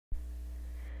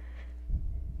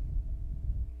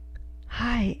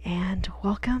Hi, and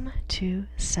welcome to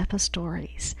Seppa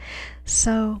Stories.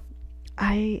 So,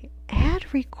 I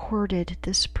had recorded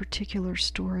this particular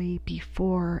story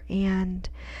before, and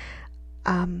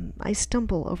I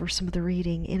stumbled over some of the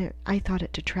reading, and I thought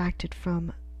it detracted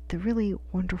from the really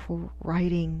wonderful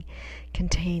writing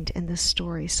contained in this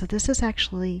story. So, this is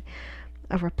actually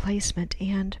a replacement,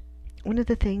 and one of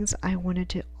the things I wanted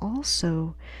to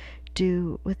also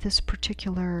do with this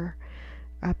particular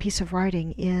piece of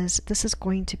writing is this is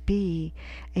going to be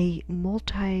a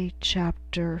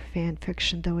multi-chapter fan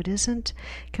fiction, though it isn't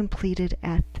completed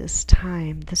at this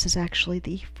time. This is actually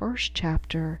the first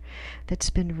chapter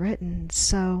that's been written.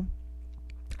 So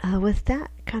with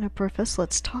that kind of preface,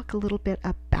 let's talk a little bit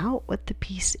about what the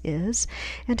piece is.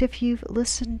 And if you've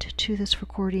listened to this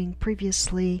recording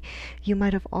previously, you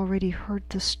might have already heard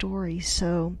the story.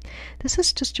 So this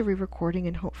is just a re-recording,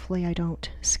 and hopefully I don't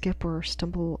skip or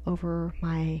stumble over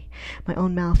my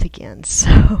own mouth again.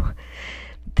 So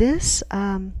this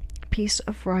piece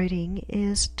of writing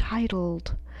is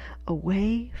titled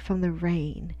Away from the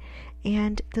Rain,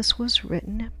 and this was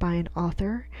written by an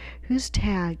author whose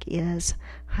tag is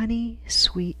Honey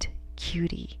Sweet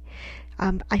Cutie.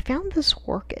 I found this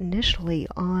work initially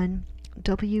on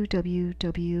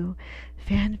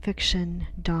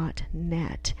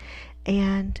www.fanfiction.net,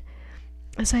 and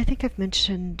as I think I've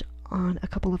mentioned on a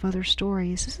couple of other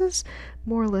stories, this is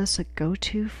more or less a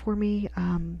go-to for me.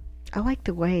 I like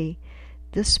the way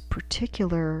this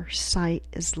particular site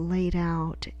is laid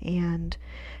out, and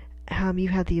you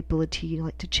have the ability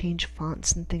to change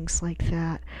fonts and things like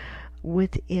that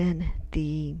within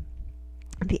the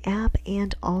app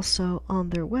and also on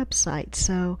their website.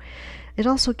 So it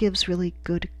also gives really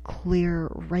good, clear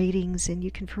ratings, and you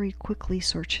can very quickly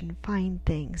search and find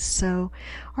things. So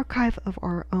Archive of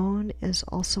Our Own is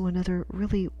also another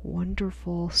really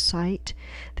wonderful site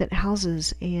that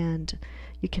houses and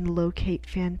you can locate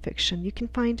fan fiction. You can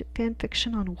find fan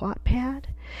fiction on Wattpad,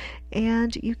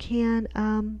 and you can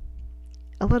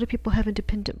a lot of people have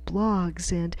independent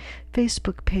blogs and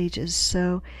Facebook pages,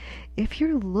 so if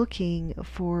you're looking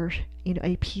for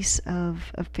a piece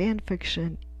of fan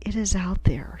fiction, it is out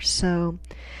there. So,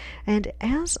 and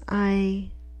as I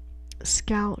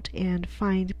scout and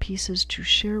find pieces to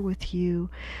share with you,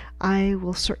 I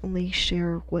will certainly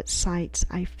share what sites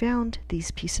I found these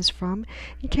pieces from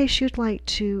in case you'd like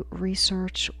to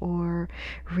research or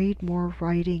read more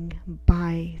writing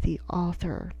by the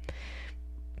author.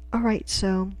 Alright,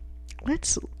 so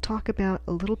let's talk about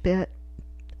a little bit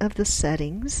of the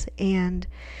settings, and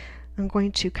I'm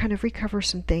going to kind of recover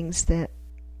some things that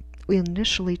we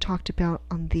initially talked about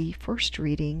on the first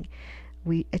reading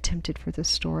we attempted for this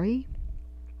story.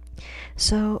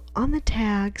 So on the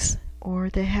tags or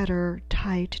the header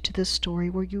tied to the story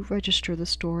where you register the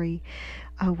story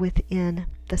within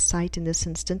the site, in this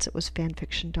instance it was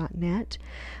fanfiction.net,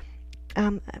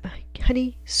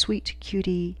 Honey Sweet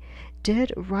Cutie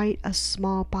did write a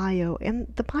small bio, and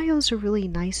the bios are really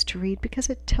nice to read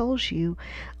because it tells you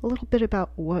a little bit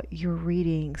about what you're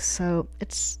reading. So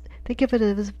think of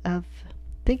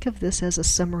this as a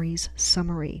summary's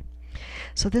summary.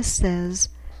 So this says,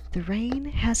 the rain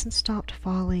hasn't stopped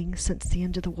falling since the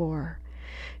end of the war.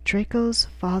 Draco's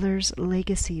father's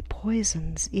legacy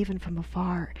poisons even from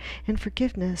afar, and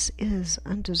forgiveness is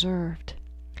undeserved.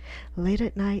 Late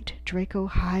at night, Draco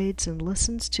hides and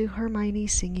listens to Hermione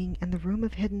singing in the Room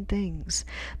of Hidden Things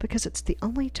because it's the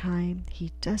only time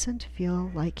he doesn't feel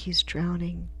like he's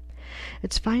drowning.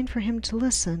 It's fine for him to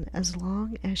listen as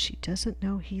long as she doesn't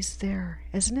know he's there,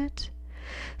 isn't it?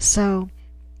 So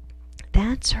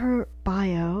that's her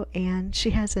bio, and she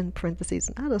has in parentheses,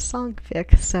 not a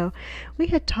songfic. So we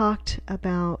had talked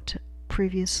about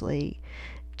previously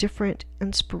different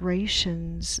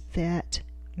inspirations that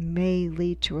may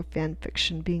lead to a fan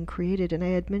fiction being created, and I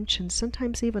had mentioned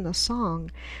sometimes even a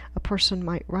song, a person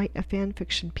might write a fan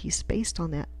fiction piece based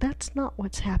on that. That's not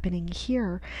what's happening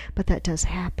here, but that does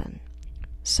happen.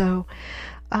 So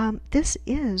this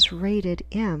is rated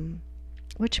M,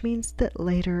 which means that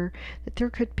later that there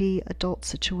could be adult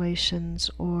situations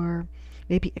or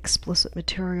maybe explicit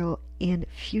material in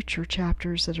future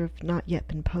chapters that have not yet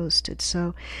been posted.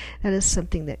 So that is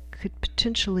something that could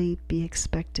potentially be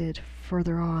expected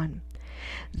further on.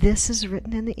 This is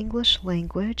written in the English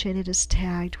language, and it is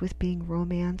tagged with being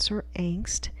romance or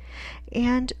angst,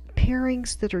 and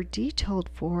pairings that are detailed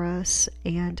for us,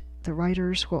 and the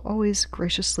writers will always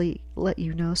graciously let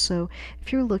you know. So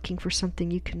if you're looking for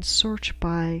something, you can search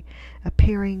by a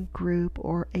pairing group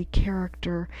or a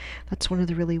character. That's one of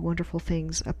the really wonderful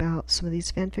things about some of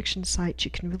these fanfiction sites.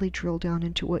 You can really drill down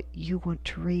into what you want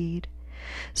to read.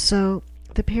 So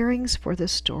The pairings for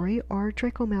this story are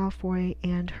Draco Malfoy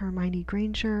and Hermione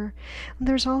Granger. And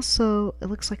there's also, it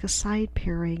looks like a side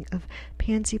pairing of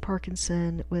Pansy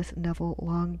Parkinson with Neville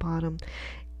Longbottom.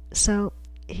 So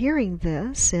hearing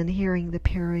this and hearing the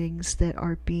pairings that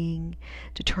are being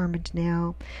determined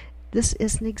now, this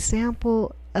is an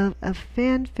example of a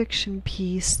fan fiction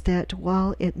piece that,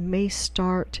 while it may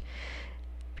start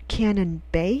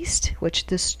canon-based, which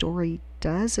this story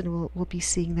does, and we'll be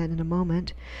seeing that in a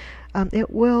moment,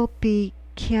 it will be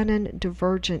canon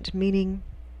divergent, meaning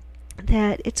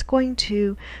that it's going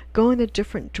to go in a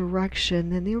different direction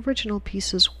than the original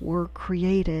pieces were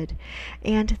created.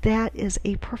 And that is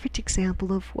a perfect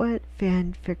example of what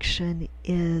fan fiction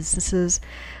is. This is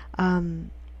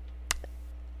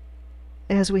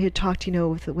as we had talked,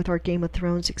 with our Game of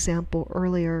Thrones example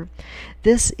earlier,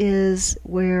 this is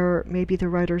where maybe the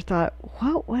writer thought,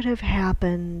 what would have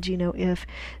happened, if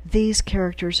these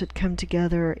characters had come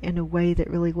together in a way that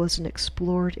really wasn't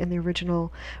explored in the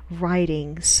original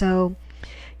writing. So,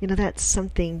 that's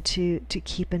something to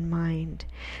keep in mind.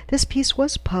 This piece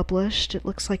was published, it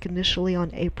looks like initially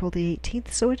on April the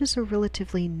 18th, so it is a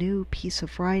relatively new piece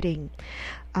of writing.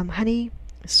 Honey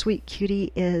Sweet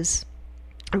Cutie is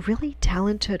a really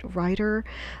talented writer.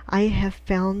 I have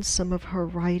found some of her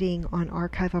writing on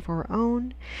Archive of Our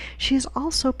Own. She is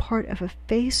also part of a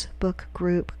Facebook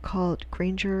group called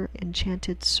Granger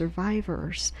Enchanted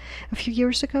Survivors. A few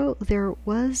years ago, there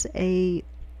was a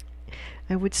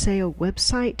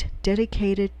website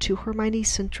dedicated to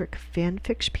Hermione-centric fan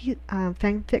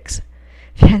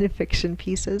fiction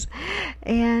pieces,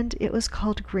 and it was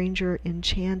called Granger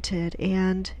Enchanted,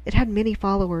 and it had many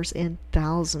followers and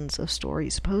thousands of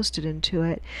stories posted into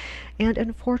it, and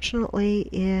unfortunately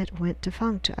it went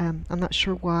defunct. I'm not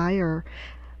sure why or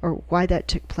why that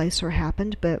took place or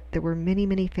happened, but there were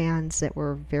many fans that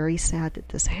were very sad that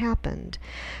this happened.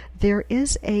 There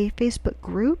is a Facebook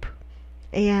group,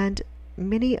 and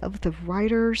many of the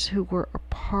writers who were a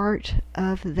part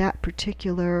of that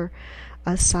particular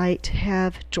site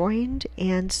have joined,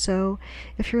 and so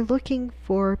if you're looking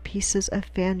for pieces of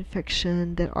fan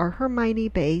fiction that are Hermione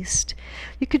based,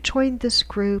 you could join this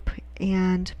group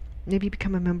and maybe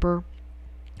become a member.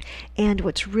 And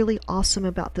what's really awesome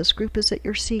about this group is that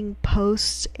you're seeing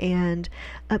posts and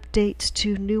updates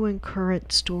to new and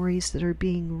current stories that are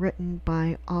being written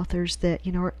by authors that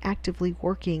are actively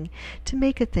working to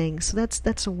make a thing. So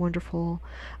that's a wonderful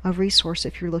resource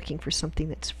if you're looking for something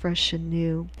that's fresh and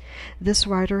new. This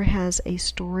writer has a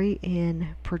story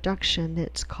in production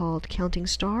that's called Counting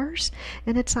Stars,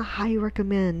 and it's a high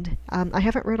recommend. I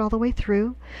haven't read all the way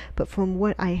through, but from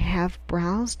what I have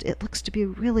browsed, it looks to be a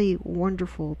really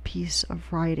wonderful piece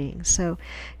of writing. So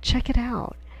check it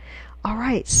out. All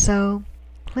right, so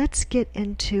let's get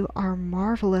into our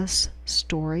marvelous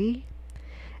story.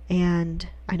 And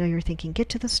I know you're thinking, get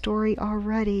to the story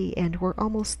already, and we're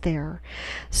almost there.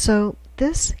 So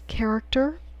this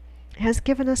character has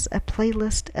given us a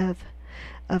playlist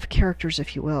of characters,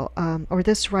 if you will, or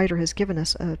this writer has given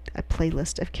us a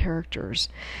playlist of characters.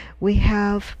 We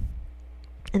have,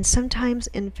 and sometimes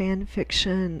in fan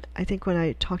fiction, I think when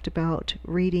I talked about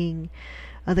reading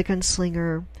The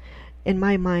Gunslinger, in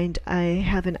my mind, I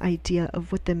have an idea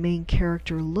of what the main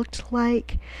character looked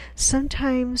like.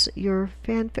 Sometimes your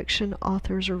fan fiction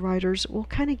authors or writers will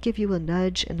kind of give you a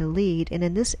nudge and a lead, and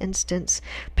in this instance,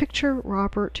 picture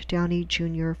Robert Downey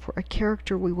Jr. for a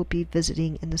character we will be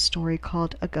visiting in the story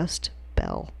called Auguste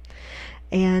Bell.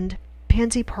 And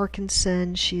Pansy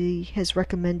Parkinson, she has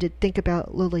recommended think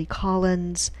about Lily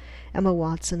Collins. Emma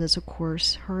Watson is, of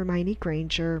course, Hermione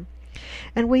Granger.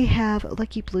 And we have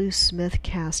Lucky Blue Smith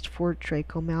cast for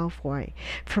Draco Malfoy.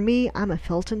 For me, I'm a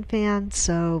Felton fan,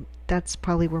 so that's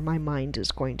probably where my mind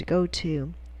is going to go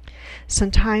to.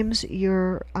 Sometimes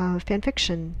your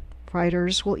fanfiction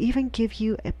writers will even give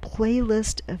you a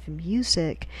playlist of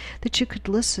music that you could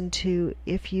listen to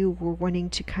if you were wanting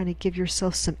to kind of give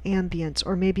yourself some ambience,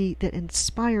 or maybe that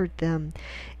inspired them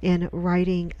in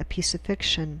writing a piece of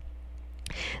fiction.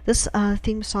 This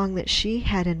theme song that she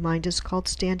had in mind is called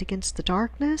Stand Against the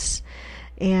Darkness,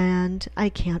 and I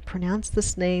can't pronounce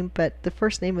this name, but the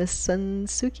first name is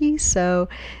Sunsuki, so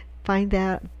find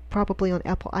that probably on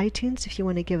Apple iTunes if you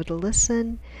want to give it a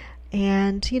listen.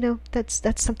 And that's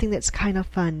something that's kind of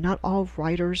fun. Not all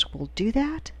writers will do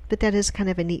that, but that is kind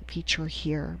of a neat feature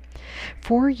here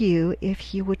for you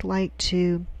if you would like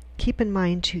to keep in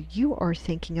mind who you are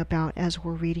thinking about as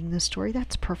we're reading the story.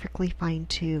 That's perfectly fine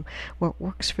too. What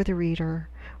works for the reader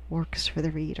works for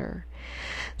the reader.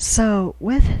 So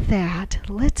with that,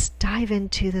 let's dive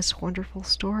into this wonderful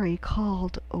story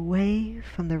called Away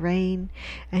from the Rain,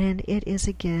 and it is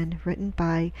again written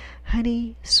by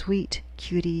Honey Sweet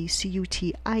Cutie,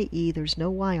 Cutie, there's no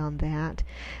Y on that.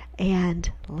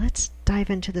 And let's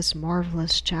dive into this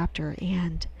marvelous chapter,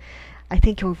 and I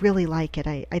think you'll really like it.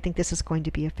 I think this is going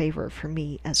to be a favorite for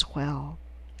me as well.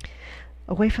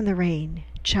 Away from the Rain,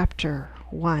 Chapter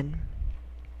 1.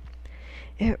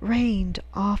 It rained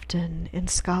often in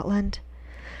Scotland.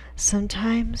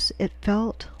 Sometimes it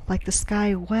felt like the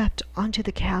sky wept onto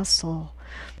the castle,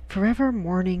 forever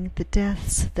mourning the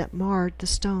deaths that marred the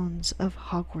stones of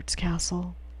Hogwarts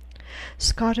Castle.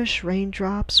 Scottish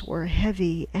raindrops were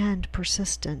heavy and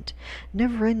persistent,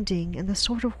 never-ending in the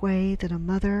sort of way that a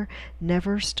mother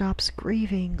never stops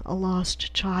grieving a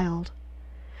lost child.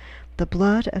 The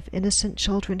blood of innocent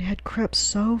children had crept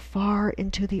so far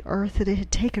into the earth that it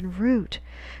had taken root,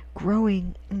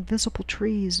 growing invisible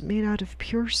trees made out of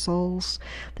pure souls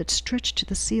that stretched to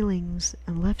the ceilings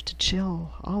and left a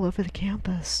chill all over the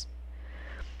campus.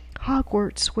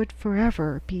 Hogwarts would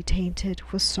forever be tainted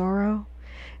with sorrow,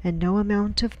 and no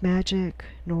amount of magic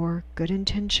nor good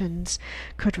intentions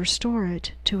could restore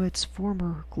it to its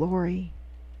former glory.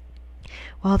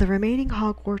 While the remaining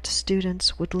Hogwarts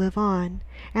students would live on,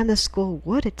 and the school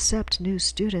would accept new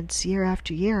students year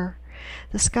after year,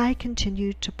 the sky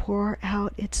continued to pour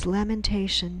out its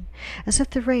lamentation, as if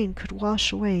the rain could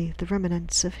wash away the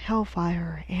remnants of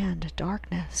hellfire and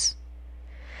darkness.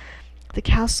 The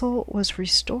castle was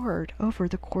restored over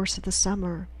the course of the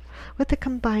summer, with the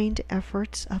combined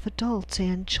efforts of adults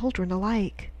and children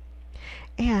alike.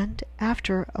 And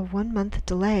after a 1-month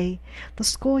delay, the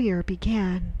school year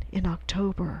began in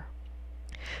October.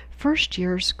 First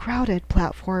years crowded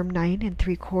Platform 9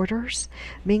 3/4,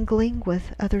 mingling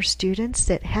with other students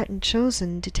that hadn't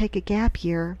chosen to take a gap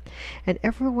year, and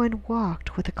everyone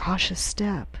walked with a cautious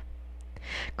step.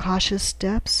 Cautious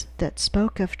steps that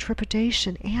spoke of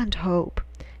trepidation and hope,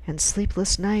 and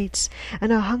sleepless nights,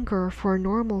 and a hunger for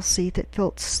normalcy that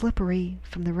felt slippery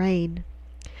from the rain.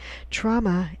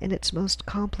 Trauma in its most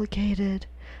complicated,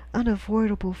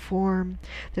 unavoidable form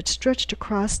that stretched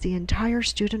across the entire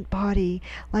student body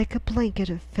like a blanket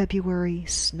of February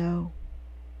snow.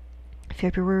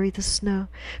 February snow,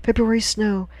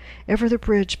 ever the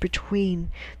bridge between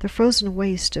the frozen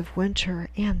waste of winter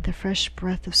and the fresh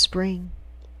breath of spring.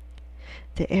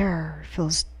 The air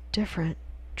feels different,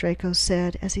 Draco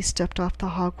said as he stepped off the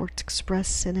Hogwarts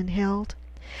Express and inhaled.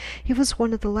 He was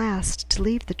one of the last to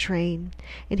leave the train,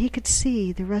 and he could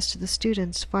see the rest of the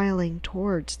students filing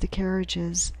towards the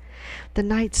carriages. The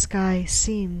night sky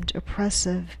seemed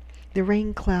oppressive, the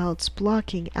rain clouds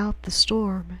blocking out the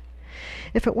storm.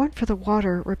 If it weren't for the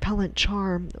water-repellent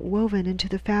charm woven into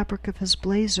the fabric of his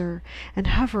blazer and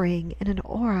hovering in an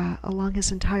aura along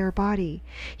his entire body,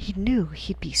 he knew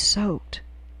he'd be soaked.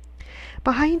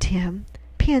 Behind him,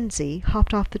 Pansy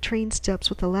hopped off the train steps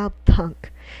with a loud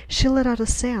thunk. She let out a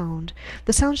sound,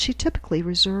 the sound she typically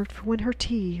reserved for when her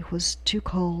tea was too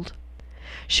cold.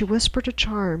 She whispered a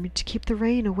charm to keep the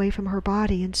rain away from her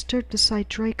body and stood beside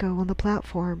Draco on the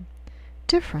platform.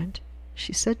 "Different?"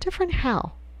 she said. "Different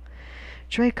how?"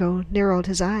 Draco narrowed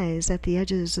his eyes at the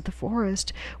edges of the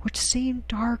forest, which seemed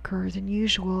darker than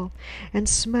usual, and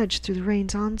smudged through the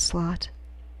rain's onslaught.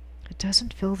 "It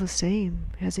doesn't feel the same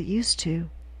as it used to."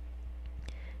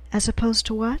 "As opposed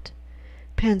to what?"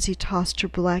 Pansy tossed her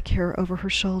black hair over her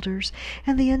shoulders,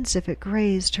 and the ends of it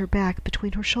grazed her back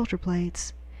between her shoulder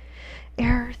blades.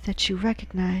 "Air that you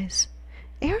recognize.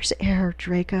 Air's air,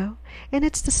 Draco, and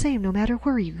it's the same no matter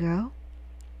where you go."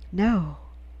 "No,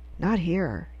 not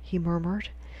here," he murmured,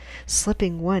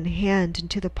 slipping one hand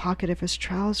into the pocket of his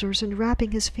trousers and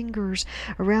wrapping his fingers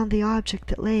around the object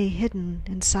that lay hidden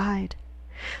inside.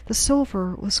 The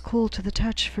silver was cool to the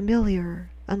touch, familiar,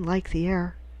 unlike the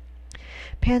air.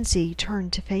 Pansy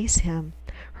turned to face him,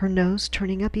 her nose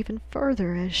turning up even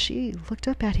further as she looked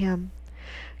up at him.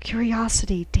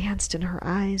 Curiosity danced in her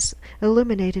eyes,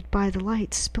 illuminated by the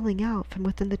light spilling out from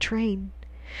within the train.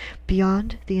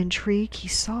 Beyond the intrigue, he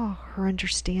saw her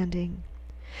understanding.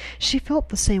 She felt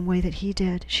the same way that he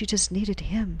did. She just needed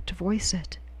him to voice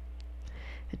it.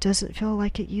 "It doesn't feel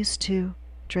like it used to,"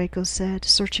 Draco said,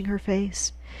 searching her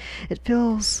face. "It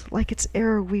feels like it's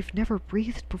air we've never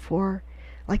breathed before,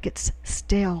 like it's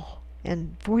stale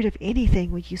and void of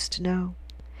anything we used to know."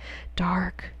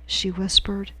 "Dark," she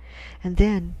whispered, and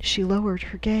then she lowered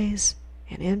her gaze.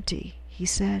 "And empty," he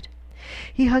said.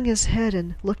 He hung his head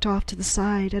and looked off to the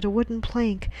side at a wooden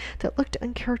plank that looked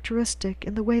uncharacteristic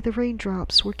in the way the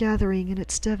raindrops were gathering in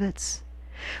its divots.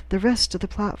 The rest of the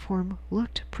platform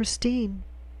looked pristine.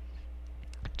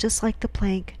 Just like the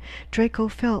plank, Draco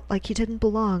felt like he didn't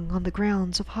belong on the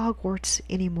grounds of Hogwarts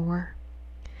anymore.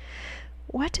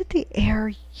 "What did the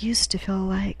air used to feel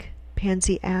like?"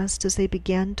 Pansy asked as they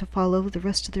began to follow the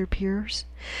rest of their peers.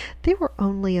 They were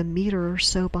only a meter or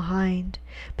so behind,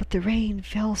 but the rain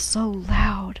fell so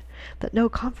loud that no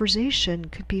conversation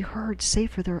could be heard save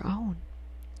for their own.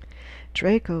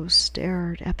 Draco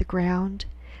stared at the ground,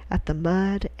 at the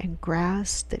mud and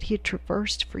grass that he had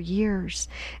traversed for years,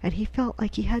 and he felt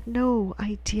like he had no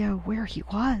idea where he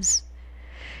was.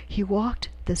 He walked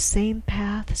the same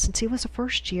path since he was a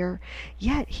first year,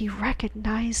 yet he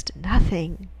recognized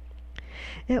nothing.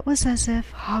 It was as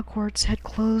if Hogwarts had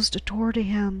closed a door to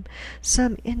him,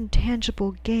 some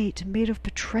intangible gate made of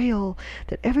betrayal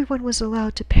that everyone was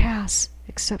allowed to pass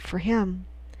except for him.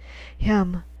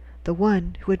 Him, the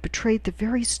one who had betrayed the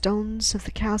very stones of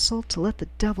the castle to let the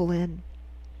devil in.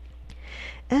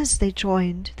 As they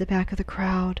joined the back of the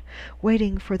crowd,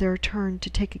 waiting for their turn to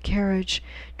take a carriage,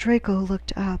 Draco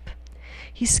looked up.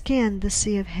 He scanned the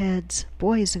sea of heads,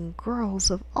 boys and girls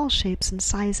of all shapes and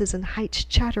sizes and heights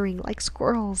chattering like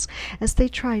squirrels as they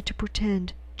tried to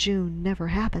pretend June never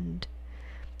happened.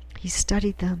 He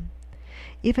studied them,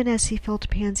 even as he felt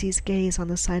Pansy's gaze on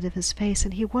the side of his face,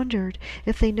 and he wondered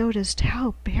if they noticed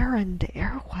how barren the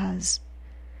air was.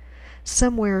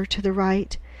 Somewhere to the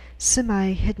right,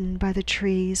 semi-hidden by the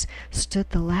trees, stood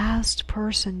the last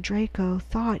person Draco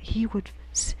thought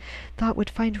would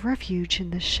find refuge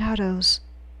in the shadows.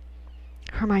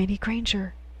 Hermione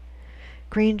Granger.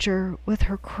 Granger, with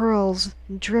her curls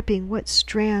dripping wet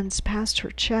strands past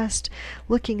her chest,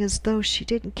 looking as though she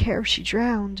didn't care if she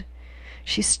drowned.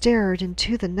 She stared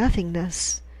into the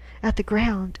nothingness, at the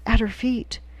ground, at her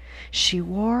feet. She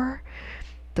wore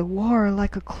the war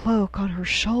like a cloak on her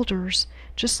shoulders,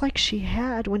 just like she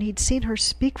had when he'd seen her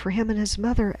speak for him and his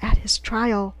mother at his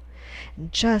trial,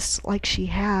 and just like she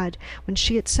had when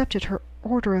she accepted her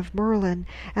Order of Merlin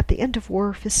at the end of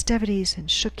war festivities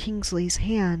and shook Kingsley's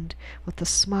hand with the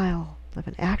smile of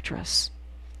an actress.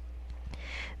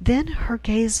 Then her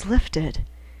gaze lifted.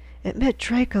 It met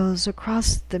Draco's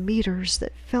across the meters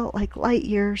that felt like light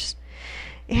years,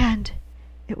 and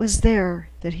it was there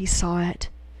that he saw it.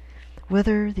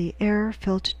 Whether the air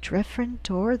felt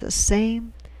different or the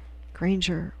same,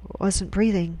 Granger wasn't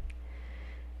breathing.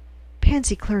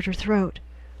 Pansy cleared her throat,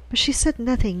 but she said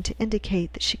nothing to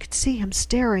indicate that she could see him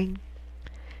staring.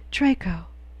 "Draco,"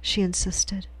 she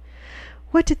insisted,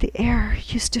 "what did the air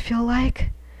used to feel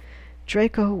like?"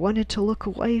 Draco wanted to look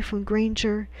away from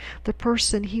Granger, the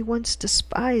person he once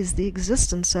despised the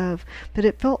existence of, but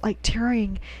it felt like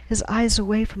tearing his eyes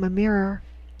away from a mirror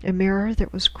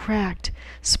that was cracked,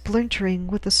 splintering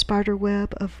with a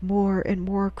spiderweb of more and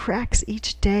more cracks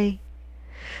each day.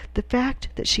 The fact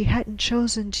that she hadn't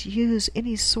chosen to use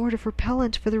any sort of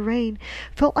repellent for the rain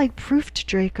felt like proof to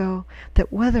Draco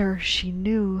that whether she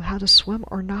knew how to swim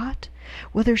or not,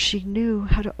 whether she knew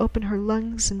how to open her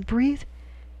lungs and breathe,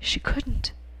 she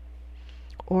couldn't.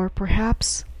 Or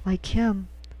perhaps, like him,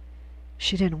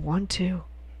 she didn't want to.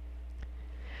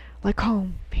 "Like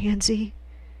home, Pansy,"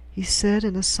 he said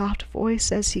in a soft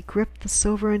voice as he gripped the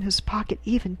silver in his pocket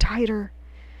even tighter.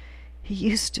 He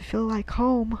used to feel like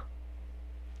home.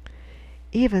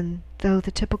 Even though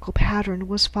the typical pattern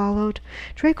was followed,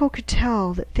 Draco could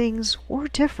tell that things were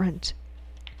different.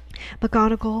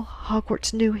 McGonagall,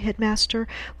 Hogwarts' new headmaster,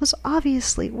 was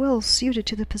obviously well suited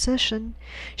to the position.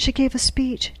 She gave a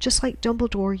speech just like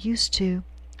Dumbledore used to.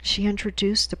 She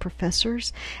introduced the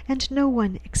professors, and no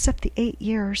one except the 8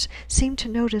 years seemed to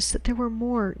notice that there were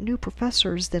more new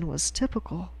professors than was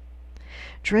typical.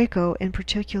 Draco, in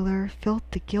particular, felt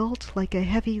the guilt like a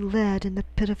heavy lead in the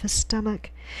pit of his stomach.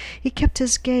 He kept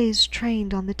his gaze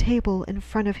trained on the table in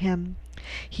front of him.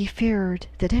 He feared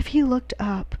that if he looked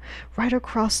up, right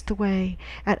across the way,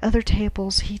 at other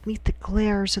tables, he'd meet the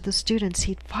glares of the students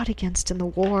he'd fought against in the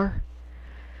war.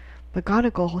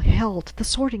 McGonagall held the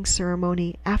sorting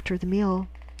ceremony after the meal,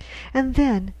 and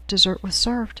then dessert was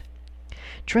served.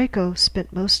 Draco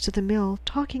spent most of the meal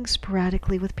talking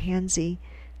sporadically with Pansy,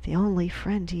 the only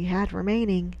friend he had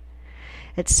remaining.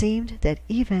 It seemed that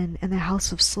even in the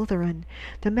House of Slytherin,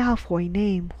 the Malfoy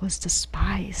name was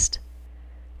despised.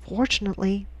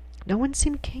 Fortunately, no one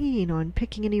seemed keen on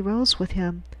picking any rows with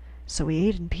him, so he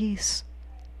ate in peace.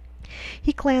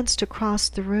 He glanced across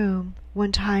the room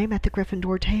one time at the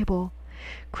Gryffindor table.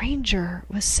 Granger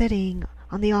was sitting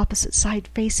on the opposite side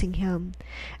facing him,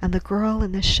 and the girl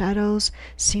in the shadows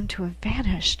seemed to have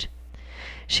vanished.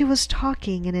 She was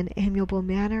talking in an amiable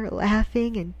manner,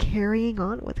 laughing and carrying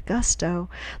on with gusto.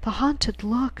 The haunted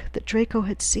look that Draco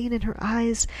had seen in her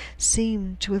eyes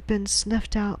seemed to have been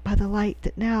snuffed out by the light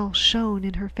that now shone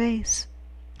in her face.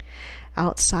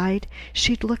 Outside,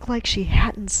 she'd looked like she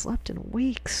hadn't slept in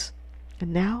weeks,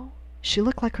 and now she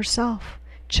looked like herself,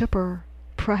 chipper,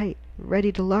 bright,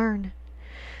 ready to learn.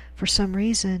 For some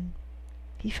reason,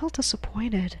 he felt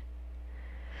disappointed.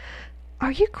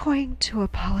 "Are you going to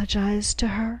apologize to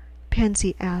her?"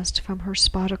 Pansy asked from her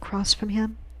spot across from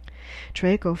him.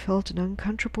 Draco felt an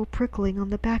uncomfortable prickling on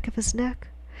the back of his neck.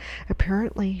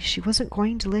 Apparently she wasn't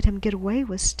going to let him get away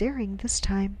with staring this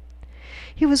time.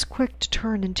 He was quick to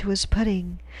turn into his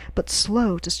pudding, but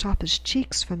slow to stop his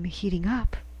cheeks from heating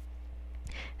up.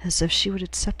 "As if she would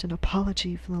accept an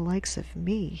apology from the likes of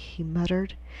me," he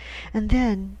muttered, and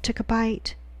then took a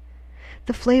bite.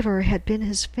 The flavor had been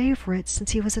his favorite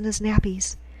since he was in his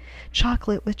nappies,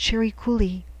 chocolate with cherry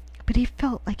coulis, but he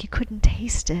felt like he couldn't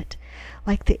taste it,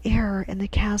 like the air in the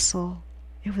castle.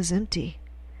 It was empty.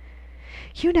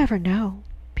 "You never know,"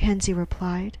 Pansy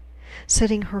replied,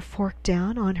 setting her fork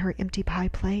down on her empty pie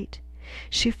plate.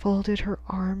 She folded her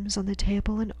arms on the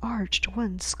table and arched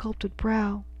one sculpted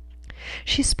brow.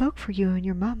 "She spoke for you and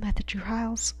your mum at the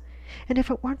trials, and if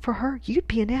it weren't for her, you'd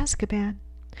be in Azkaban.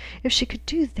 If she could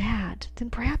do that, then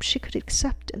perhaps she could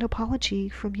accept an apology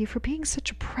from you for being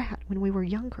such a brat when we were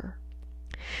younger."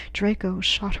 Draco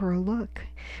shot her a look,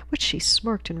 which she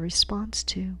smirked in response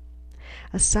to.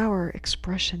 A sour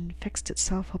expression fixed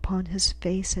itself upon his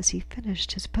face as he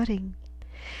finished his pudding.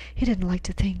 He didn't like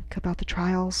to think about the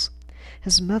trials.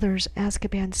 His mother's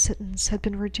Azkaban sentence had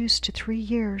been reduced to 3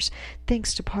 years,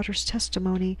 thanks to Potter's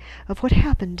testimony of what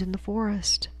happened in the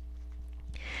forest.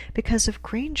 Because of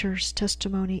Granger's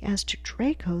testimony as to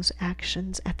Draco's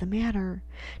actions at the manor,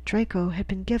 Draco had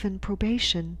been given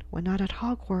probation when not at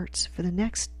Hogwarts for the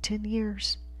next 10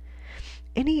 years.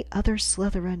 Any other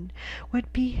Slytherin would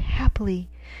happily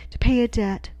pay a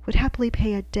debt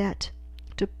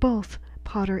to both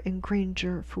Potter and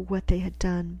Granger for what they had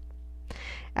done.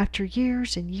 After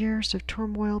years and years of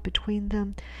turmoil between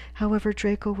them, however,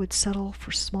 Draco would settle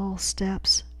for small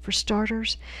steps. For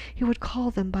starters, he would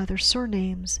call them by their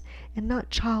surnames and not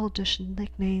childish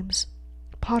nicknames.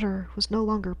 Potter was no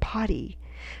longer Potty,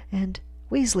 and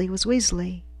Weasley was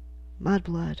Weasley.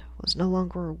 Mudblood was no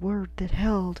longer a word that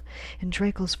held in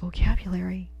Draco's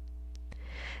vocabulary.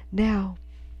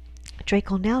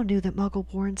 Draco now knew that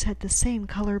Muggleborns had the same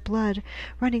color blood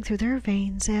running through their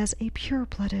veins as a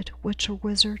pure-blooded witch or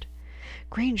wizard.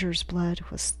 Granger's blood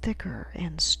was thicker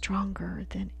and stronger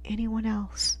than anyone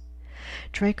else.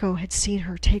 Draco had seen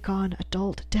her take on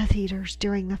adult Death Eaters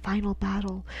during the final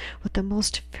battle with the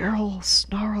most feral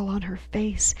snarl on her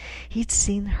face. He'd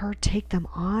seen her take them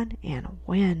on and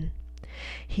win.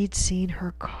 He'd seen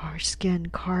her skin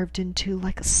carved into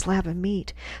like a slab of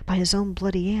meat by his own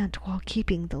bloody aunt while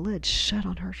keeping the lid shut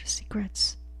on her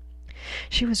secrets.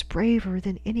 She was braver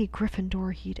than any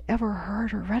Gryffindor he'd ever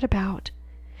heard or read about.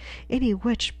 Any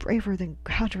witch braver than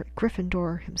Godric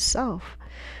Gryffindor himself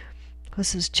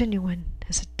was as genuine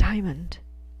as a diamond.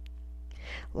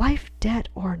 Life debt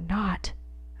or not,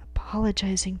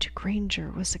 apologizing to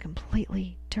Granger was a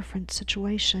completely different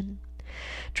situation.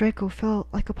 Draco felt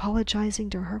like apologizing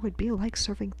to her would be like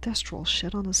serving Thestral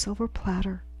shit on a silver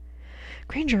platter.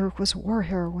 Granger was a war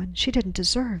heroine. She didn't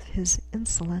deserve his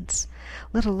insolence,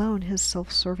 let alone his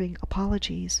self-serving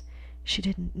apologies. She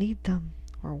didn't need them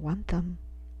or want them.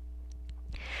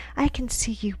 "I can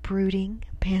see you brooding,"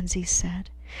 Pansy said.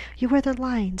 "You wear the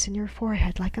lines in your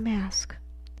forehead like a mask."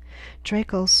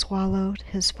 Draco swallowed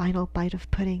his final bite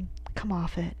of pudding. "Come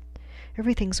off it.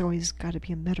 Everything's always got to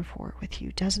be a metaphor with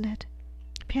you, doesn't it?"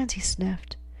 Pansy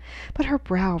sniffed, but her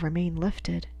brow remained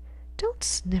lifted. "Don't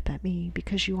snip at me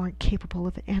because you aren't capable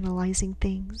of analyzing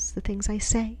the things I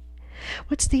say.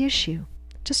 What's the issue?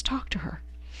 Just talk to her."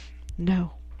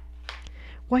 "No."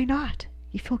 "Why not?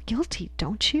 You feel guilty,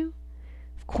 don't you?"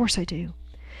 "Of course I do."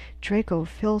 Draco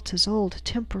felt his old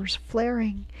tempers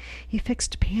flaring. He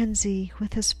fixed Pansy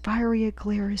with as fiery a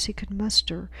glare as he could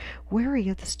muster, wary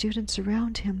of the students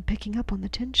around him picking up on the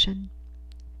tension.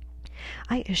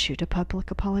 "I issued a public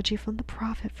apology from the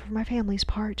Prophet for my family's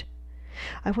part.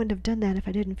 I wouldn't have done that if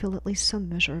I didn't feel at least some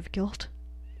measure of guilt."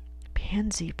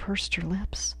 Pansy pursed her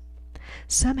lips.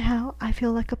 "Somehow I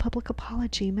feel like a public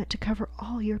apology meant to cover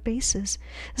all your bases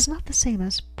is not the same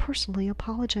as personally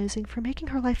apologizing for making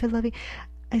her life a living—"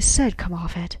 "I said come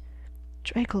off it."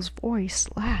 Draco's voice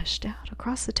lashed out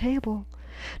across the table,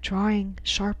 drawing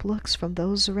sharp looks from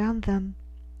those around them.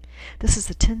 "This is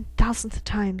the 10,000th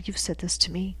time you've said this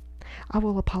to me. I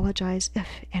will apologize if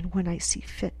and when I see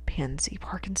fit, Pansy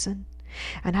Parkinson.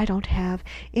 And I won't have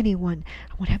anyone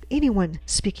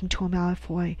speaking to a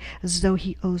Malfoy as though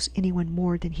he owes anyone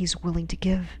more than he's willing to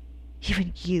give.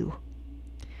 Even you."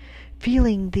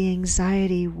 Feeling the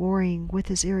anxiety warring with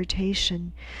his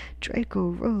irritation, Draco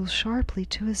rose sharply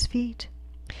to his feet.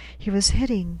 He was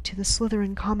heading to the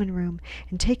Slytherin common room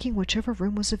and taking whichever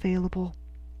room was available.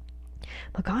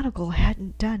 McGonagall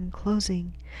hadn't done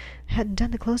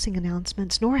the closing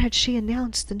announcements, nor had she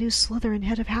announced the new Slytherin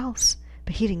head of house,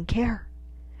 but he didn't care.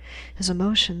 His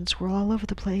emotions were all over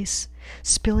the place,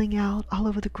 spilling out all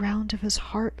over the ground of his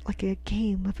heart like a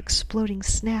game of exploding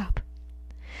snap.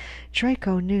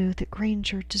 Draco knew that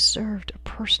Granger deserved a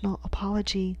personal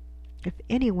apology. If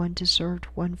anyone deserved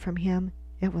one from him,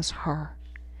 it was her.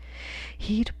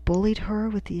 He'd bullied her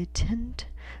with the intent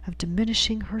of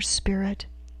diminishing her spirit,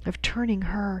 of turning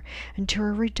her into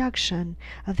a reduction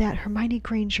of that Hermione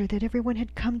Granger that everyone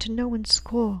had come to know in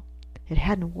school. It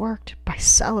hadn't worked, by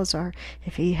Salazar,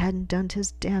 if he hadn't done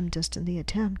his damnedest in the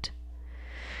attempt.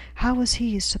 How was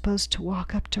he supposed to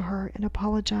walk up to her and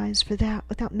apologize for that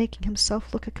without making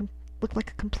himself look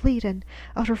like a complete and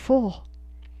utter fool?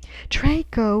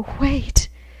 "Draco, wait!"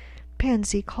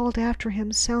 Pansy called after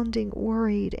him, sounding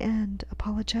worried and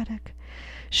apologetic.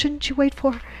 "Shouldn't you wait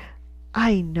for—"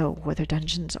 "I know where the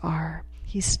dungeons are,"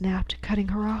 he snapped, cutting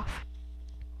her off.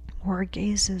 More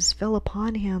gazes fell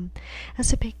upon him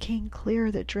as it became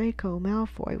clear that Draco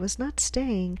Malfoy was not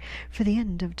staying for the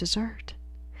end of dessert.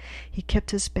 He kept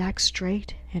his back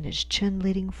straight and his chin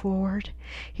leaning forward.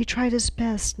 He tried his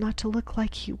best not to look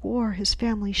like he wore his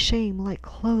family's shame like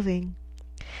clothing.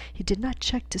 He did not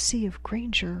check to see if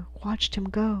Granger watched him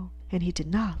go, and he did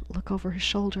not look over his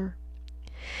shoulder.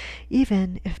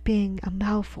 Even if being a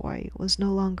Malfoy was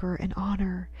no longer an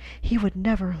honor, he would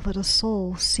never let a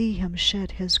soul see him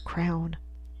shed his crown.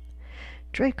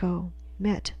 Draco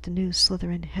met the new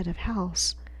Slytherin head of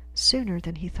house sooner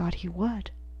than he thought he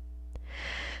would.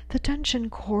 The dungeon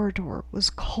corridor was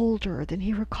colder than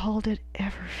he recalled it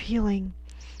ever feeling,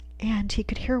 and he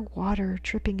could hear water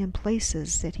dripping in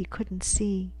places that he couldn't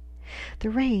see. The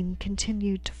rain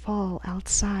continued to fall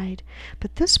outside,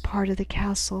 but this part of the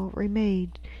castle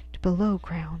remained below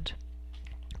ground.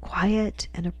 Quiet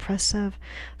and oppressive,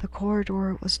 the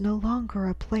corridor was no longer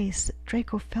a place that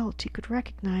Draco felt he could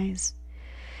recognize.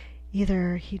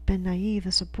 Either he'd been naive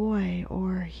as a boy,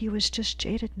 or he was just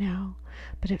jaded now,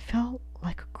 but it felt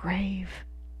like a grave.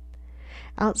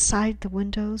 Outside the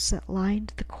windows that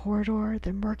lined the corridor,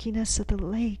 the murkiness of the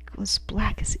lake was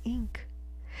black as ink.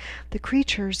 The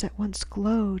creatures that once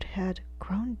glowed had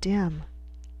grown dim.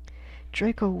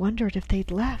 Draco wondered if they'd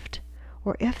left,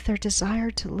 or if their desire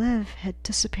to live had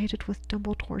dissipated with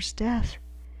Dumbledore's death.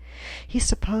 He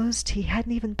supposed he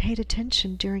hadn't even paid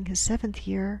attention during his 7th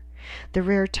year, the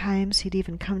rare times he'd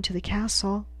even come to the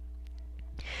castle.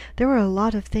 There were a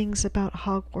lot of things about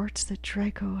Hogwarts that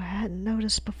Draco hadn't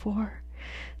noticed before,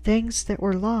 things that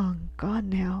were long gone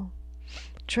now.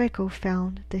 Draco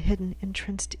found the hidden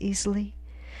entrance easily,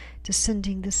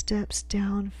 descending the steps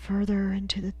down further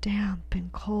into the damp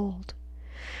and cold.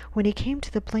 When he came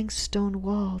to the blank stone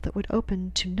wall that would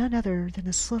open to none other than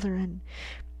a Slytherin,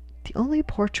 the only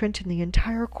portrait in the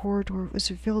entire corridor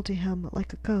was revealed to him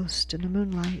like a ghost in the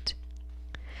moonlight.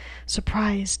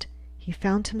 Surprised, he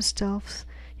found himself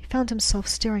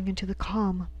staring into the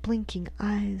calm, blinking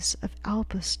eyes of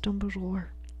Albus Dumbledore.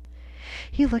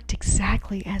 He looked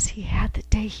exactly as he had the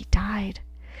day he died,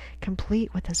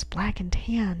 complete with his blackened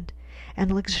hand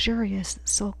and luxurious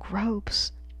silk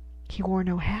robes. He wore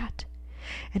no hat,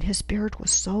 and his beard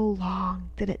was so long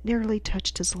that it nearly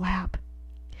touched his lap.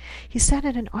 He sat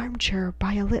in an armchair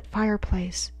by a lit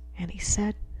fireplace, and he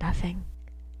said nothing.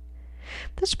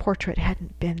 This portrait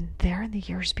hadn't been there in the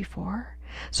years before,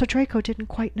 so Draco didn't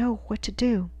quite know what to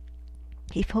do.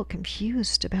 He felt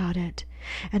confused about it,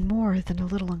 and more than a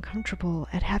little uncomfortable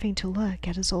at having to look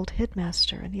at his old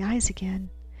headmaster in the eyes again.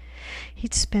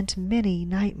 He'd had many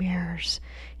nightmares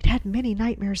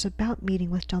about meeting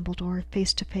with Dumbledore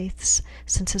face to face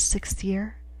since his 6th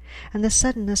year, and the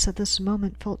suddenness of this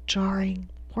moment felt jarring,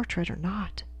 portrait or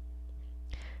not.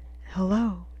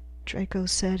 "Hello," Draco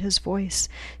said, his voice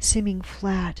seeming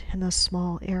flat in the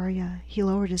small area. He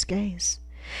lowered his gaze.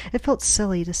 It felt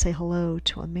silly to say hello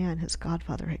to a man his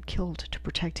godfather had killed to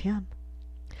protect him.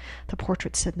 The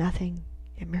portrait said nothing.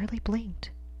 It merely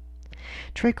blinked.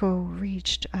 Draco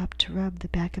reached up to rub the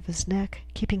back of his neck,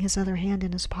 keeping his other hand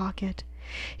in his pocket.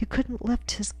 He couldn't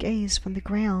lift his gaze from the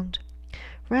ground.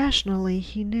 Rationally,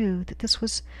 he knew that this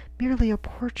was merely a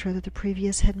portrait of the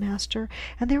previous headmaster,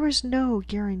 and there was no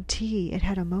guarantee it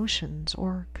had emotions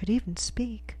or could even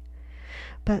speak.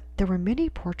 But there were many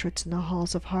portraits in the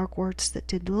halls of Hogwarts that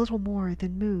did little more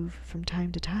than move from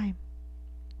time to time.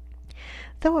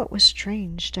 Though it was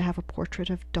strange to have a portrait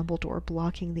of Dumbledore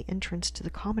blocking the entrance to the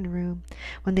common room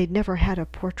when they'd never had a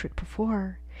portrait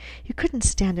before, you couldn't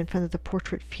stand in front of the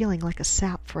portrait feeling like a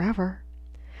sap forever,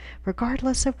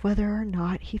 regardless of whether or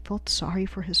not he felt sorry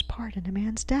for his part in a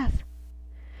man's death.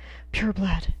 "Pure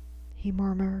blood," he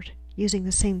murmured, using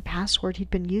the same password he'd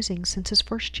been using since his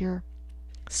first year.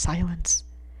 Silence.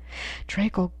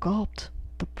 Draco gulped.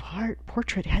 The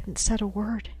portrait hadn't said a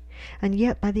word, and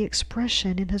yet by the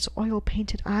expression in his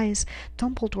oil-painted eyes,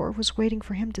 Dumbledore was waiting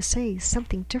for him to say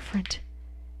something different.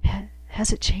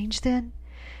 Has it changed, then?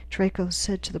 Draco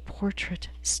said to the portrait,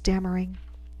 stammering.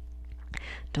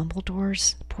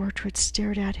 Dumbledore's portrait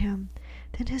stared at him,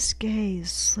 then his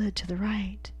gaze slid to the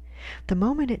right. The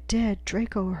moment it did,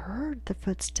 Draco heard the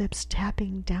footsteps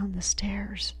tapping down the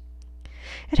stairs.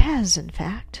 It has, in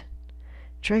fact.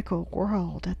 Draco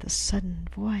whirled at the sudden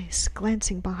voice,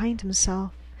 glancing behind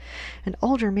himself. An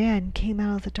older man came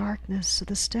out of the darkness of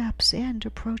the steps and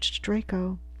approached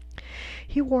Draco.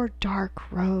 He wore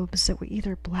dark robes that were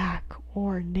either black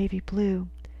or navy blue.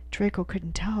 Draco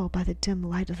couldn't tell by the dim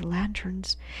light of the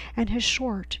lanterns, and his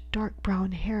short, dark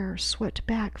brown hair swept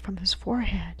back from his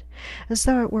forehead as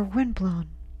though it were windblown.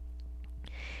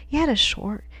 He had a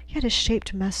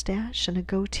shaped mustache and a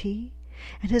goatee,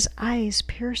 and his eyes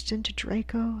pierced into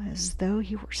Draco as though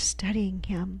he were studying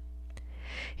him.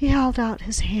 He held out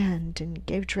his hand and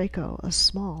gave Draco a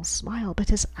small smile, but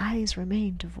his eyes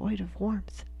remained devoid of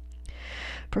warmth.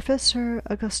 "Professor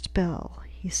August Bell,"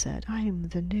 he said. "I'm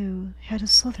the new head of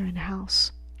Slytherin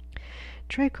House."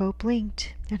 Draco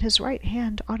blinked, and his right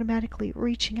hand automatically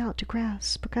reaching out to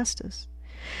grasp Augustus.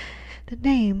 The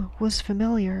name was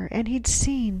familiar, and he'd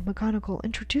seen McGonagall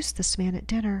introduce this man at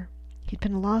dinner. He'd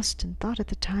been lost in thought at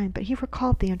the time, but he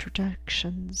recalled the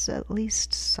introductions, at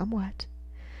least somewhat.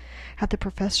 Had the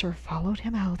professor followed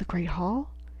him out of the Great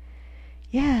Hall?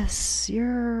 "Yes,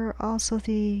 you're also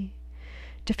the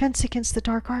Defense Against the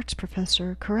Dark Arts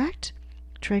professor, correct?"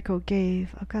 Draco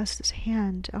gave Augustus'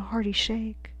 hand a hearty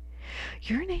shake.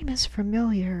 "Your name is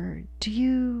familiar. Did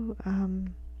you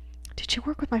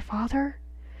work with my father?"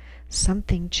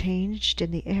 Something changed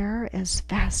in the air as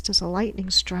fast as a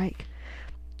lightning strike.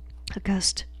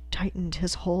 August tightened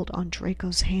his hold on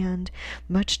Draco's hand,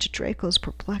 much to Draco's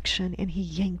perplexion, and he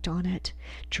yanked on it.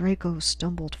 Draco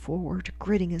stumbled forward,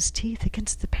 gritting his teeth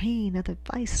against the pain of the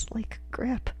vice-like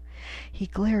grip. He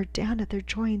glared down at their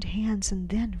joined hands and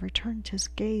then returned his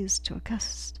gaze to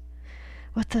Augustus.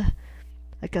 "What the—"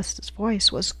 Augustus'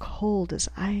 voice was cold as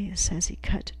ice as he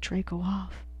cut Draco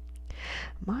off.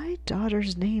 "My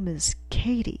daughter's name is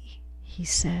Katie," he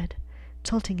said,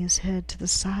 tilting his head to the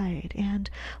side and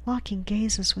locking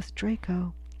gazes with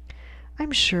Draco.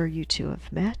 "I'm sure you two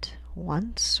have met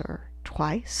once or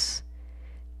twice.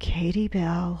 Katie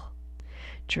Bell."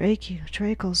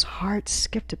 Draco's heart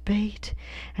skipped a beat,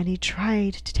 and he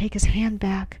tried to take his hand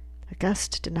back.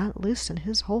 August did not loosen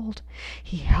his hold.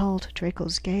 He held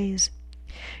Draco's gaze.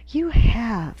 "You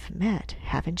have met,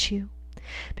 haven't you?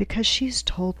 Because she's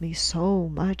told me so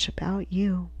much about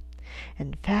you.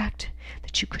 In fact,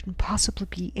 that you couldn't possibly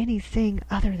be anything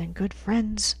other than good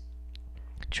friends."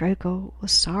 Draco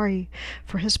was sorry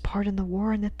for his part in the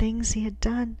war and the things he had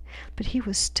done, but he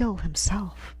was still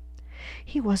himself.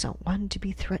 He wasn't one to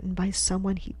be threatened by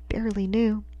someone he barely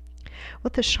knew.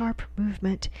 With a sharp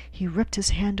movement, he ripped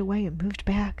his hand away and moved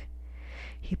back.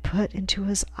 He put into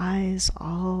his eyes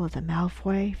all of the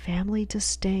Malfoy family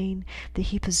disdain that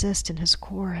he possessed in his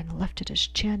core and lifted his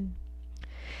chin.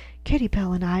 "Katie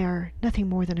Bell and I are nothing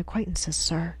more than acquaintances,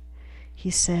 sir,"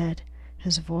 he said,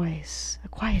 his voice a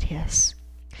quiet hiss.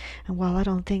 "And while I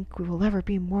don't think we will ever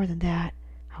be more than that,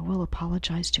 I will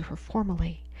apologize to her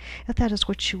formally, if that is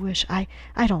what you wish. I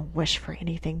don't wish for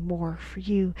anything more for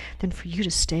you than for you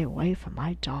to stay away from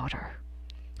my daughter."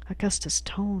 Augustus'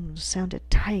 tone sounded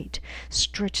tight,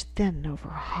 stretched thin over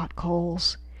hot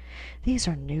coals. "These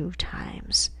are new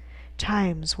times.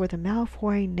 Times where the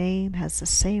Malfoy name has the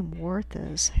same worth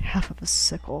as half of a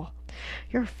sickle.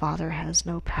 Your father has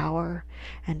no power,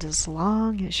 and as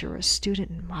long as you're a student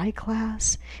in my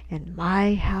class, in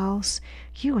my house,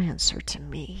 you answer to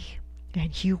me,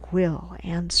 and you will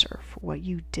answer for what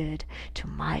you did to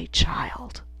my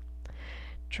child."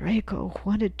 Draco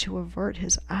wanted to avert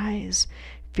his eyes,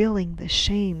 feeling the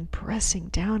shame pressing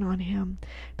down on him,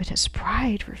 but his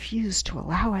pride refused to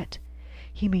allow it.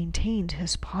 He maintained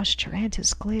his posture and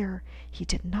his glare. He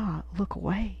did not look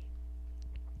away.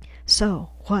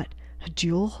 "So, what, a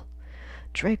duel?"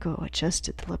 Draco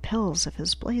adjusted the lapels of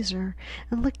his blazer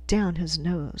and looked down his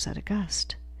nose at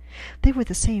August. They were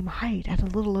the same height, at a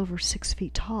little over 6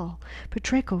 feet tall, but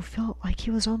Draco felt like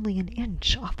he was only an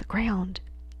inch off the ground.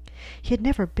 He had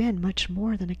never been much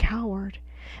more than a coward,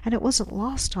 and it wasn't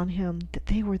lost on him that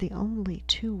they were the only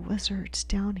 2 wizards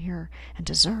down here, and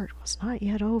dessert was not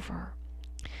yet over.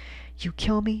 "You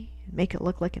kill me and make it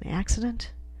look like an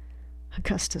accident?"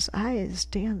 Augustus' eyes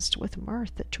danced with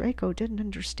mirth that Draco didn't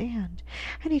understand,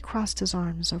 and he crossed his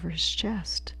arms over his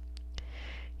chest.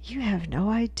 You have no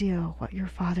idea what your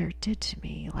father did to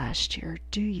me last year,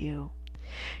 do you?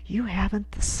 You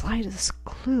haven't the slightest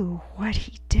clue what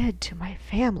he did to my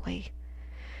family."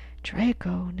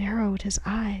 Draco narrowed his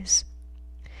eyes.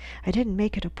 "I didn't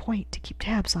make it a point to keep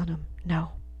tabs on him,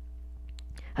 no."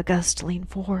 Auguste leaned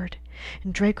forward,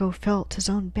 and Draco felt his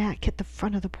own back hit the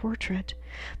front of the portrait.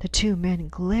 The two men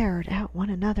glared at one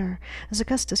another as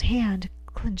Auguste's hand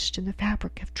clenched in the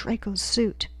fabric of Draco's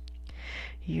suit.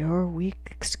 "Your weak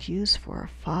excuse for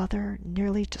a father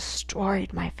nearly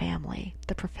destroyed my family,"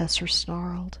 the professor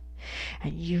snarled.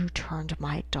 "And you turned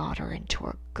my daughter into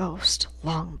a ghost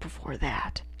long before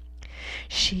that.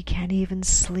 She can't even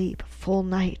sleep a full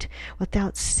night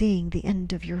without seeing the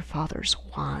end of your father's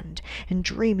wand and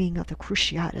dreaming of the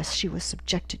cruciatus she was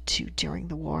subjected to during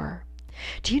the war.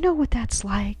 Do you know what that's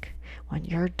like? When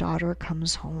your daughter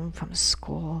comes home from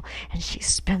school and she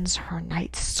spends her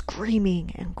night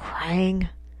screaming and crying."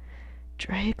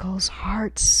 Draco's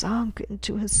heart sunk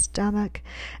into his stomach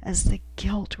as the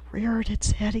guilt reared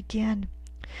its head again,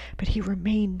 but he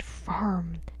remained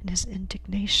firm in his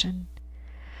indignation.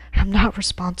 "I'm not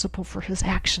responsible for his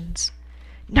actions."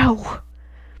 "No,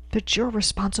 but you're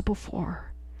responsible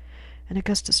for—" And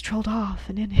Augustus trailed off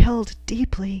and inhaled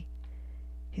deeply.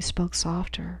 He spoke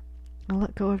softer and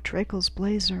let go of Draco's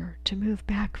blazer to move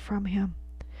back from him.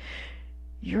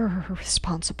 "You're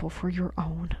responsible for your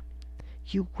own.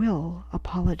 You will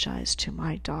apologize to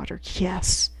my daughter,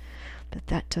 yes, but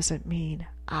that doesn't mean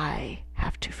I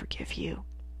have to forgive you.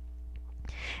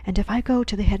 And if I go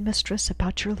to the headmistress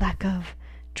about your lack of—"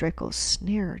 Draco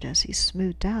sneered as he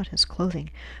smoothed out his clothing,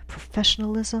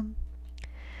 "professionalism."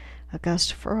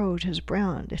 Auguste furrowed his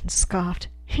brow and scoffed.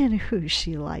 And who's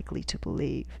she likely to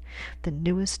believe? The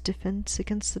newest defense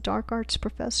against the dark arts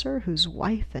professor whose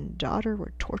wife and daughter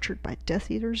were tortured by Death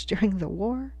Eaters during the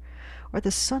war? Or the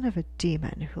son of a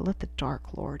demon who let the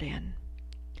Dark Lord in?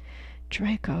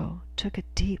 Draco took a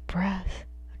deep breath.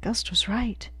 Auguste was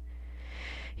right.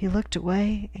 He looked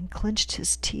away and clenched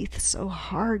his teeth so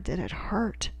hard that it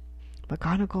hurt.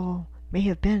 McGonagall may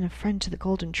have been a friend to the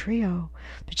Golden Trio,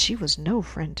 but she was no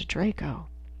friend to Draco.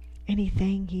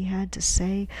 Anything he had to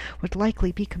say would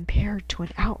likely be compared to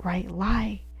an outright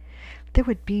lie. There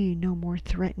would be no more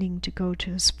threatening to go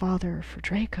to his father for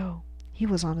Draco. He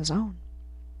was on his own.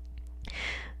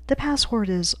 "The password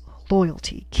is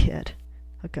loyalty, kid,"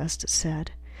 Augustus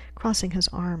said, crossing his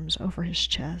arms over his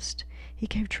chest. He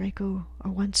gave Draco a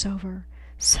once-over,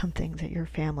 something that your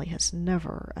family has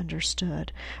never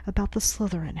understood about the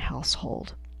Slytherin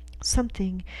household,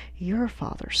 something your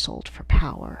father sold for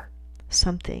power,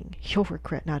 something you'll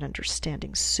regret not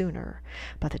understanding sooner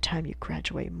by the time you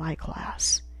graduate my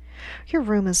class. Your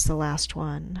room is the last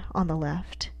one, on the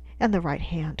left, and the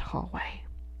right-hand hallway."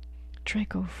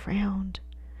 Draco frowned.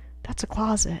 "That's a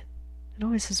closet. It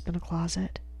always has been a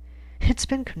closet." "It's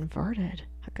been converted,"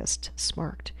 Auguste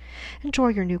smirked. "Enjoy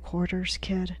your new quarters,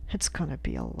 kid. It's gonna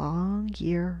be a long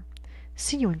year.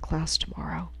 See you in class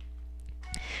tomorrow."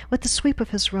 With the sweep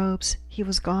of his robes, he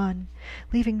was gone,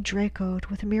 leaving Draco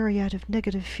with a myriad of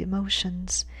negative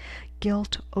emotions,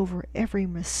 guilt over every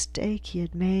mistake he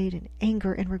had made, and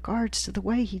anger in regards to the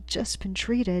way he'd just been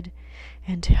treated,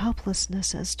 and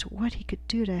helplessness as to what he could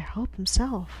do to help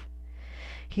himself.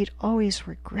 He'd always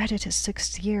regretted his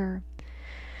 6th year,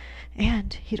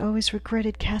 and he'd always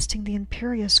regretted casting the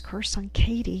Imperius curse on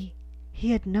Katie.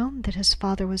 He had known that his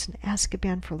father was in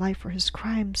Azkaban for life for his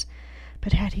crimes,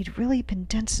 but had he really been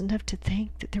dense enough to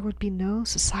think that there would be no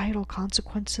societal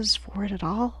consequences for it at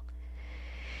all?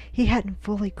 He hadn't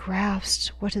fully grasped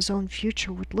what his own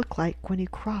future would look like when he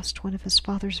crossed one of his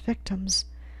father's victims.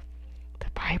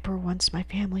 "The Piper wants my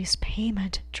family's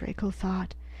payment," Draco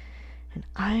thought, "and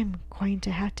I'm going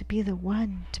to have to be the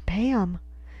one to pay him."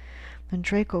 When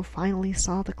Draco finally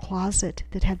saw the closet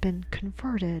that had been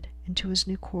converted into his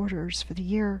new quarters for the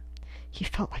year, he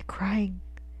felt like crying.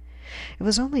 It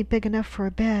was only big enough for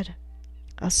a bed,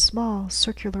 a small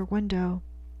circular window,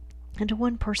 and a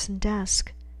one-person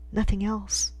desk, nothing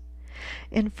else.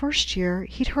 In first year,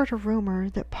 he'd heard a rumor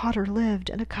that Potter lived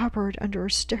in a cupboard under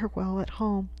a stairwell at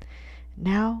home.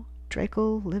 Now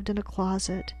Draco lived in a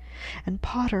closet, and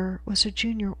Potter was a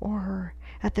junior Auror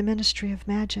at the Ministry of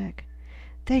Magic.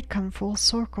 They'd come full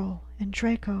circle, and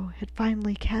Draco had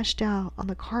finally cashed out on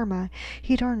the karma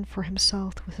he'd earned for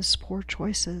himself with his poor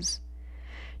choices.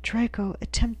 Draco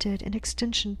attempted an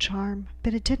extension charm,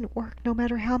 but it didn't work no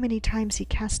matter how many times he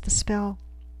cast the spell.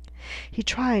 He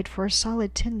tried for a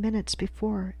solid 10 minutes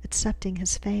before accepting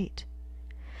his fate.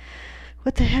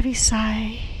 With a heavy sigh,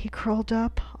 he curled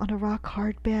up on a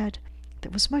rock-hard bed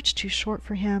that was much too short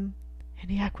for him, and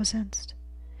he acquiesced.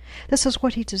 This is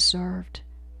what he deserved.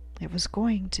 It was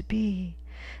going to be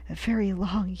a very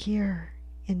long year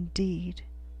indeed.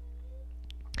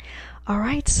 All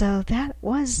right, so that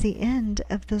was the end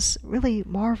of this really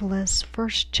marvelous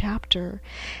first chapter,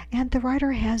 and the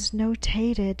writer has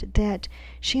notated that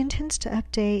she intends to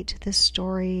update this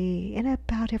story in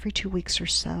about every 2 weeks or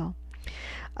so.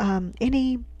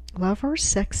 Any love or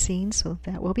sex scenes, so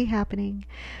that will be happening,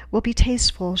 will be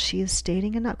tasteful, she is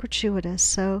stating, and not gratuitous,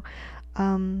 so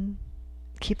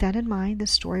keep that in mind. The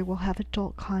story will have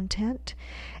adult content,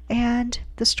 and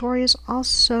the story is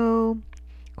also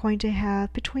going to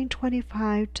have between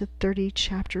 25 to 30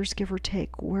 chapters, give or take,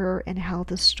 where and how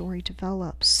the story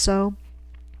develops. So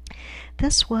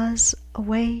this was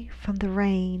Away from the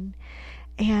Rain,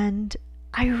 and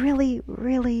I really,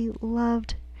 really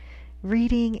loved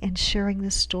reading and sharing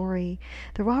this story.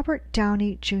 The Robert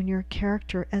Downey Jr.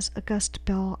 character as August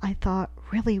Bell, I thought,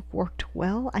 really worked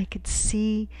well. I could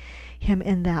see him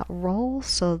in that role,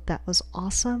 so that was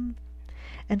awesome.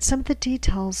 And some of the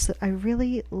details that I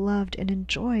really loved and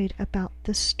enjoyed about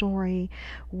this story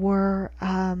were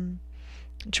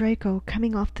Draco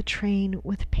coming off the train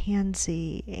with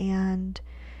Pansy, and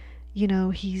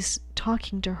he's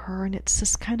talking to her, and it's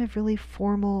this kind of really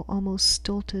formal, almost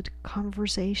stilted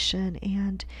conversation,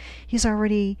 and he's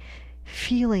already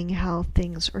feeling how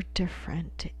things are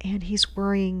different, and he's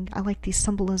wearing, I like the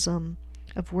symbolism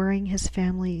of wearing his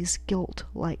family's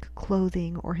guilt-like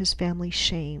clothing, or his family's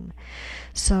shame.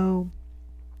 So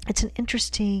it's an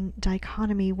interesting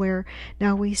dichotomy where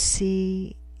now we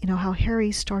see how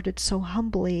Harry started so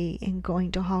humbly in going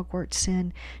to Hogwarts,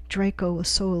 and Draco was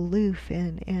so aloof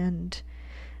and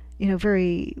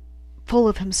very full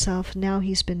of himself. Now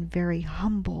he's been very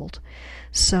humbled.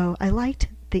 So I liked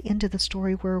the end of the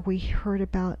story where we heard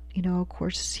about, of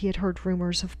course, he had heard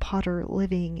rumors of Potter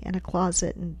living in a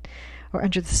closet or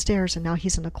under the stairs, and now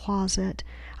he's in a closet.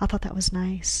 I thought that was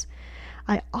nice.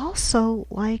 I also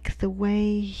like the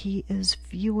way he is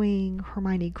viewing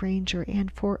Hermione Granger,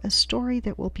 and for a story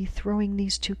that will be throwing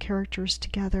these two characters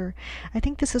together, I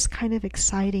think this is kind of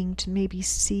exciting to maybe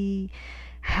see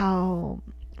how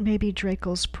maybe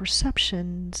Draco's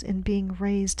perceptions in being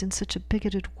raised in such a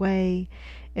bigoted way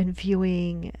and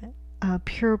viewing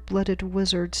pure-blooded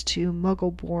wizards to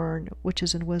Muggle-born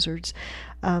witches and wizards,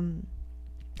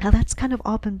 now that's kind of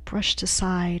all been brushed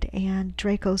aside, and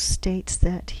Draco states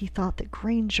that he thought that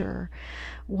Granger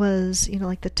was,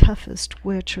 like the toughest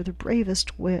witch or the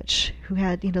bravest witch who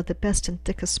had, the best and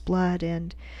thickest blood,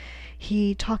 and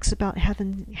he talks about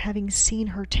having seen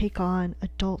her take on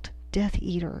adult Death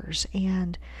Eaters,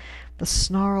 and the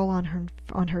snarl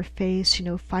on her face,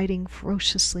 fighting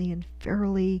ferociously and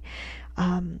fairly,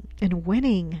 and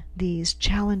winning these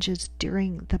challenges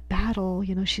during the battle.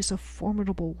 She's a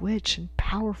formidable witch and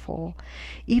powerful,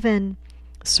 even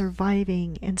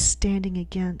surviving and standing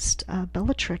against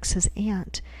Bellatrix, his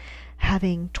aunt,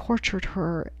 having tortured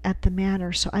her at the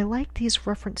manor. So I like these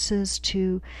references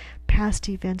to past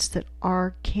events that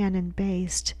are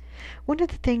canon-based. One of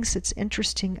the things that's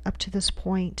interesting up to this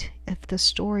point of the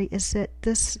story is that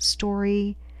this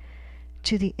story,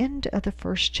 to the end of the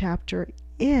first chapter,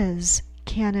 is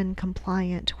canon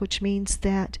compliant, which means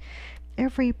that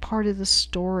every part of the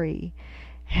story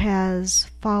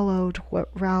has followed what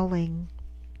Rowling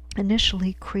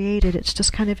initially created. It's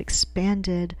just kind of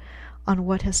expanded on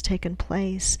what has taken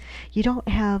place. You don't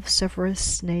have Severus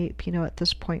Snape, at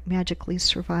this point magically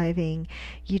surviving.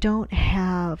 You don't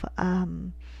have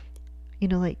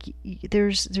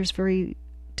there's very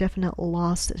definite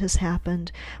loss that has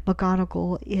happened.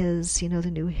 McGonagall is, the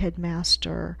new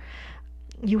headmaster.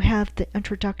 You have the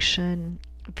introduction,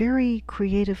 very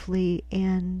creatively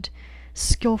and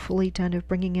skillfully done, of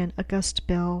bringing in August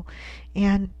Bell,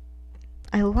 and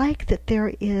I like that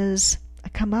there is a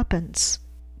comeuppance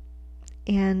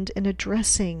and an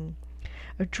addressing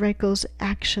of Draco's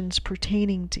actions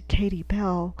pertaining to Katie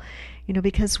Bell,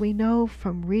 because we know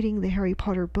from reading the Harry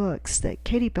Potter books that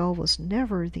Katie Bell was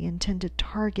never the intended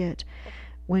target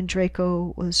when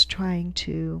Draco was trying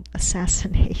to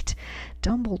assassinate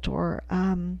Dumbledore.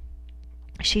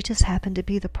 She just happened to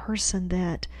be the person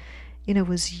that,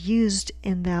 was used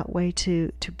in that way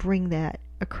to bring that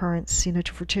occurrence,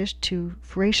 to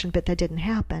fruition, but that didn't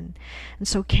happen. And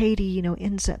so Katie,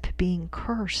 ends up being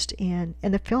cursed. And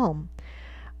in the film,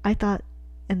 I thought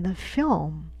in the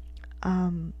film,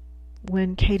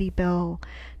 when Katie Bell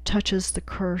touches the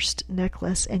cursed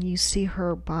necklace and you see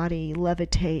her body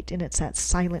levitate and it's that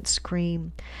silent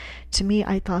scream, to me,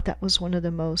 I thought that was one of the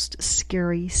most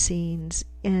scary scenes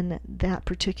in that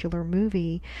particular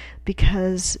movie,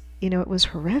 because, it was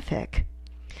horrific.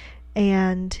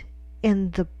 And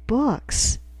in the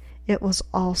books, it was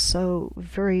also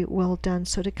very well done.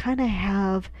 So to kind of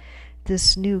have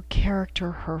this new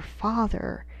character, her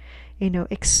father,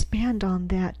 expand on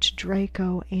that to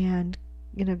Draco and,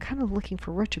 kind of looking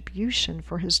for retribution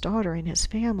for his daughter and his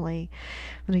family.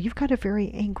 You've got a very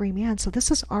angry man. So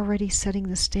this is already setting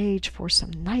the stage for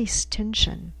some nice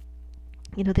tension,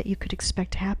 that you could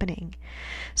expect happening.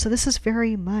 So this is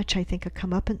very much, I think, a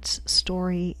comeuppance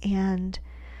story, and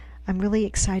I'm really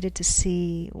excited to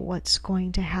see what's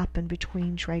going to happen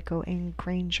between Draco and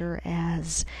Granger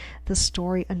as the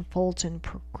story unfolds and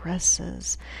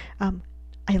progresses.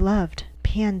 I loved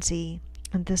Pansy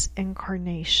and this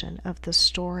incarnation of the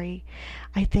story.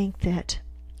 I think that,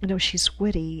 she's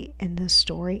witty in this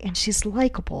story, and she's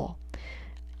likable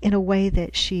in a way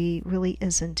that she really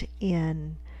isn't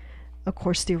in, of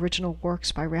course, the original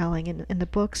works by Rowling. In the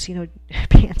books,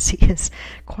 Pansy is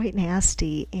quite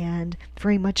nasty and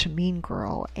very much a mean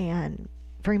girl and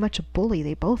very much a bully.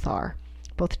 They both are,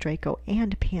 both Draco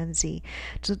and Pansy.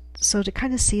 So to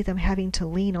kind of see them having to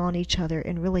lean on each other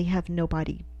and really have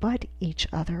nobody but each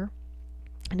other,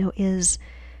 is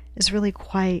really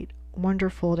quite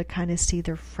wonderful to kind of see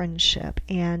their friendship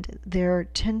and their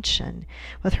tension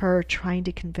with her trying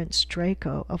to convince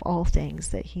Draco of all things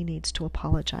that he needs to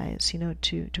apologize,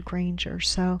 to Granger.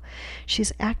 So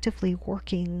she's actively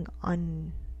working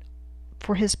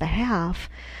for his behalf,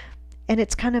 and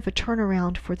it's kind of a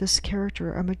turnaround for this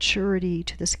character, a maturity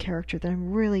to this character that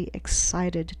I'm really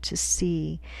excited to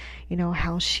see,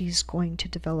 how she's going to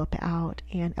develop out.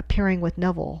 And appearing with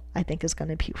Neville, I think, is going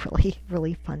to be really,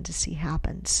 really fun to see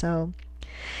happen. So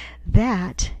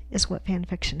that is what fan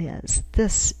fiction is.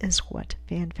 This is what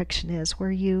fan fiction is,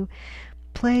 where you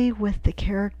play with the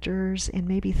characters and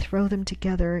maybe throw them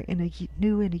together in a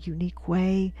new and a unique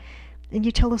way. And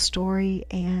you tell a story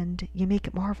and you make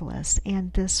it marvelous.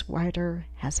 And this writer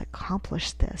has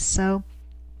accomplished this. So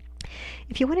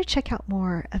if you want to check out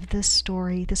more of this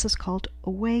story, this is called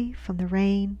Away from the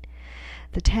Rain.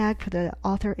 The tag for the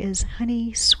author is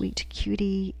Honey Sweet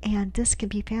Cutie, and this can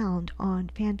be found on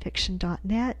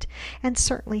fanfiction.net and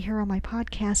certainly here on my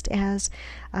podcast as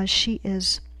she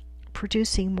is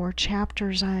producing more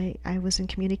chapters. I was in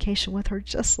communication with her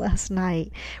just last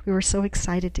night. We were so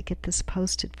excited to get this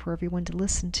posted for everyone to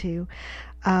listen to.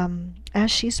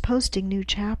 As she's posting new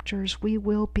chapters, we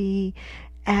will be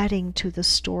adding to the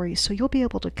story. So you'll be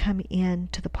able to come in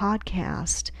to the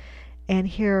podcast and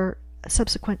hear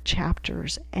subsequent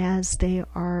chapters as they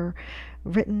are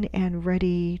written and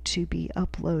ready to be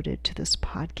uploaded to this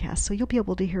podcast. So you'll be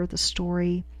able to hear the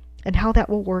story. And how that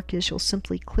will work is you'll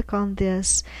simply click on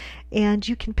this and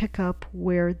you can pick up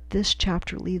where this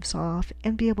chapter leaves off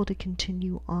and be able to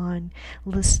continue on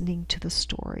listening to the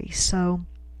story. So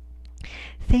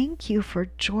thank you for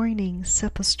joining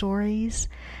SIPA Stories,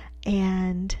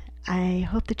 and I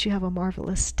hope that you have a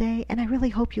marvelous day, and I really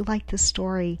hope you like this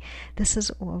story. This is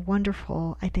a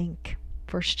wonderful, I think,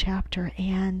 first chapter,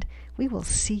 and we will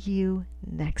see you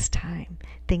next time.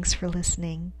 Thanks for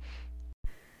listening.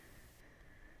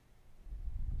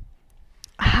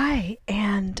 Hi,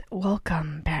 and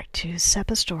welcome back to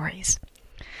SIPA Stories.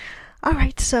 All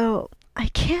right, so I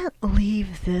can't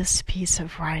leave this piece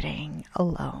of writing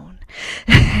alone.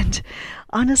 And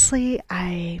honestly,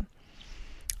 I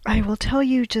will tell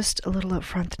you just a little up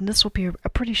front, and this will be a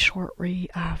pretty short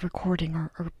recording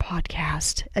or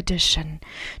podcast edition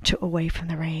to Away from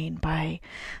the Rain by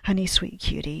Honey Sweet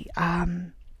Cutie.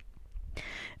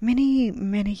 Many,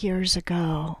 many years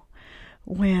ago,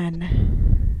 when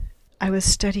I was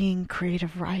studying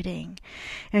creative writing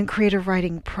and creative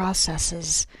writing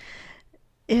processes,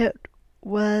 it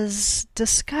was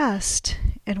discussed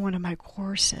in one of my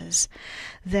courses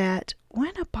that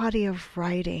when a body of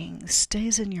writing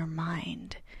stays in your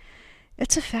mind,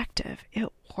 it's effective, it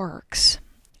works.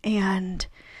 And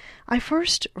I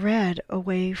first read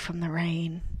Away from the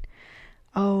Rain,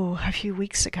 a few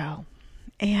weeks ago,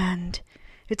 and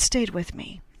it stayed with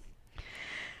me.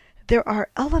 There are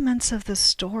elements of the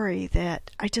story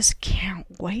that I just can't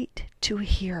wait to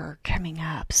hear coming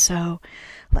up. So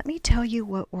let me tell you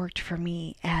what worked for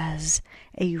me as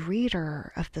a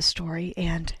reader of the story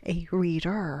and a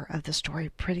reader of the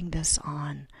story, putting this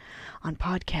on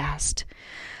podcast.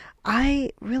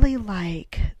 I really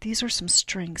these are some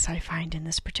strengths I find in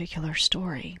this particular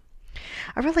story.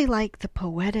 I really like the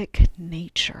poetic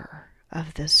nature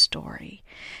of this story.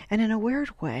 And in a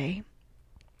weird way,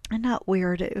 and not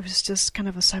weird, it was just kind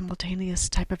of a simultaneous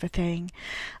type of a thing.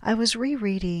 I was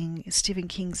rereading Stephen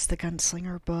King's The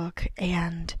Gunslinger book,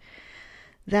 and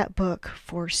that book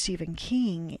for Stephen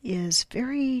King is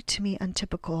very, to me,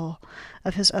 untypical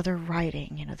of his other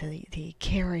writing. The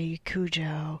Carrie,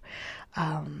 Cujo,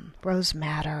 Rose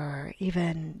Madder,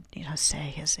 even,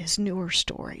 say his newer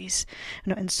stories,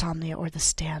 Insomnia or The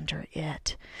Stand or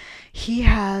It. He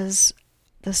has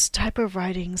this type of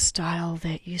writing style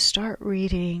that you start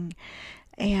reading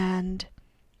and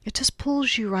it just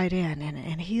pulls you right in,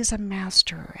 and he is a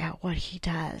master at what he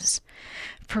does.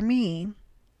 For me,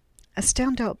 a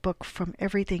standout book from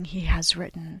everything he has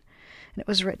written, and it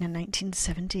was written in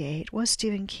 1978, was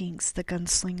Stephen King's The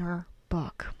Gunslinger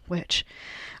book, which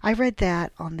I read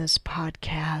that on this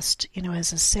podcast,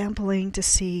 as a sampling to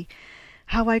see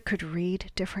how I could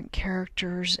read different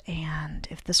characters and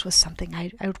if this was something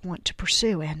I would want to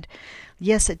pursue. And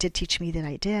yes, it did teach me that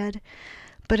I did.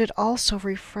 But it also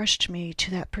refreshed me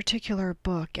to that particular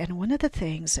book, and one of the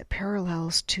things that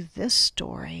parallels to this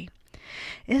story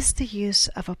is the use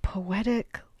of a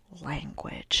poetic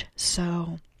language.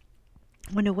 So,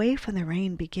 when Away from the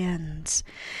Rain begins,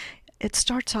 it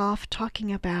starts off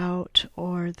talking about,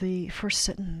 or the first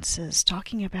sentence is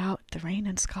talking about the rain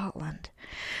in Scotland.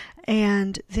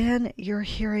 And then you're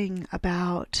hearing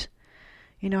about,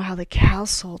 how the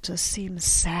castle just seems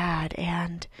sad,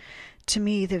 and to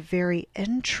me, the very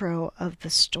intro of the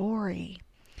story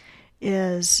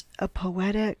is a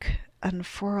poetic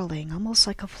unfurling, almost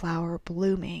like a flower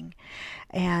blooming.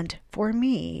 And for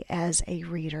me, as a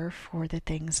reader, for the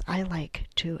things I like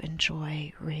to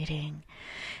enjoy reading,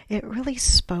 it really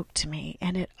spoke to me,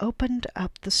 and it opened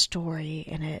up the story,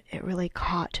 and it really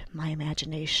caught my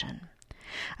imagination.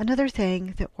 Another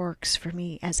thing that works for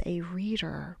me as a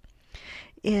reader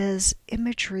is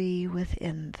imagery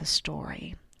within the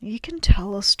story. You can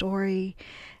tell a story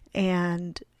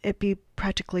and it be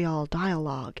practically all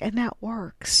dialogue, and that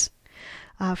works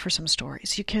for some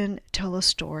stories. You can tell a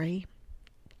story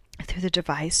through the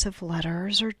device of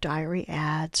letters or diary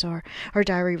ads or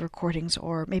diary recordings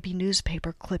or maybe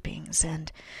newspaper clippings.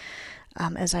 And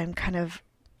as I'm kind of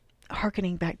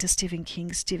hearkening back to Stephen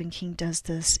King does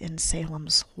this in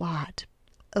Salem's Lot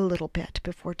a little bit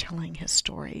before telling his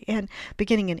story. And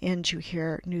beginning and end, you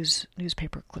hear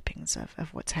newspaper clippings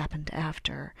of what's happened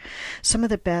after. Some of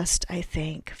the best, I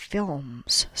think,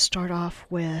 films start off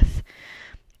with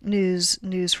news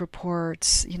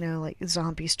reports, like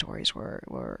zombie stories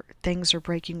where things are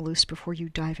breaking loose before you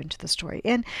dive into the story.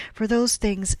 And for those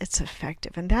things, it's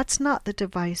effective. And that's not the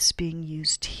device being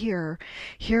used here.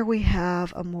 Here we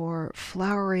have a more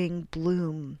flowering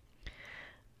bloom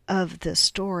of the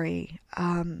story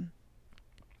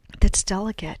that's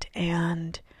delicate,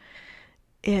 and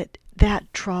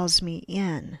that draws me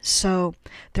in. So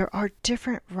there are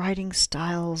different writing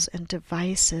styles and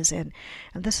devices, and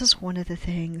this is one of the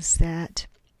things that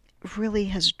really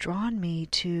has drawn me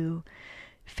to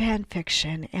fan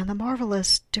fiction and the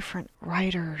marvelous different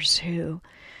writers who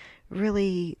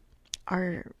really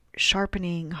are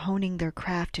sharpening, honing their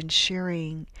craft, and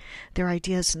sharing their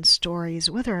ideas and stories,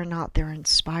 whether or not they're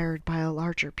inspired by a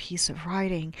larger piece of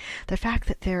writing. The fact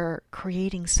that they're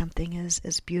creating something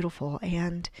is beautiful,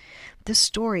 and this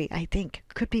story, I think,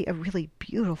 could be a really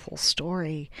beautiful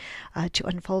story to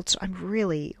unfold. So I'm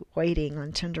really waiting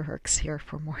on tenterhooks here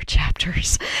for more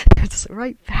chapters. It's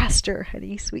write faster,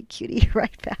 honey, sweet cutie,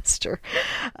 write faster.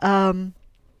 But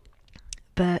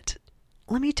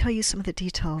let me tell you some of the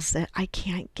details that I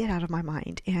can't get out of my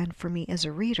mind, and for me as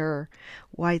a reader,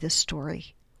 why this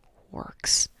story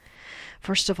works.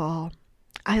 First of all,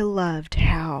 I loved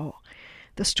how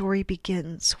the story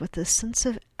begins with a sense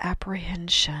of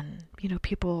apprehension.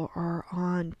 People are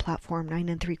on platform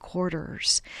 9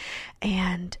 3/4,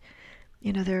 and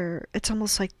it's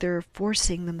almost like they're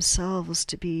forcing themselves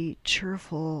to be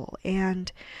cheerful. And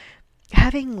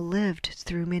having lived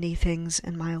through many things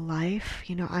in my life,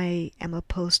 I am a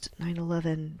post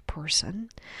 9/11 person.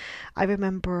 I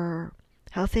remember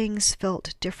how things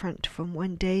felt different from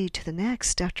one day to the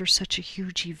next after such a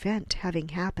huge event having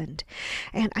happened.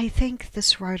 And I think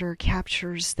this writer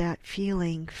captures that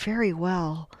feeling very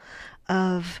well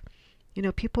of,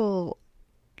 people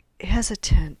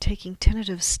hesitant, taking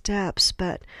tentative steps,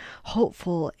 but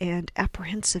hopeful and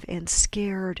apprehensive and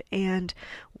scared and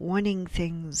wanting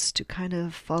things to kind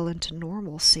of fall into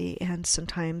normalcy. And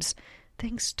sometimes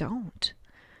things don't,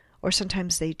 or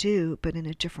sometimes they do, but in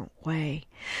a different way.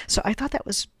 So I thought that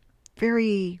was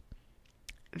very,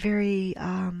 very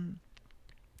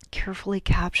carefully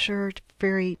captured,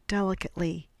 very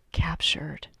delicately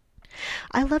captured.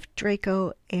 I loved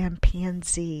Draco and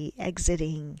Pansy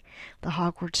exiting the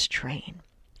Hogwarts train,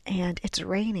 and it's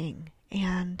raining,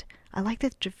 and I like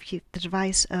the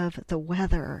device of the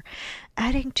weather,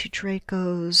 adding to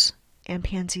Draco's and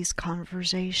Pansy's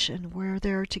conversation where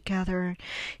they're together.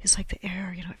 He's like, the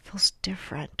air, it feels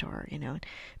different. Or,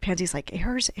 Pansy's like,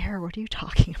 air's air. What are you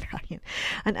talking about?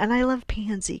 And I love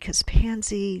Pansy because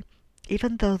Pansy,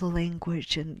 even though the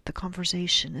language and the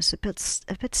conversation is a bit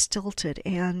stilted,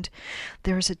 and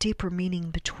there's a deeper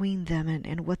meaning between them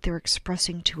and what they're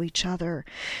expressing to each other,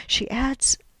 she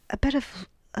adds a bit of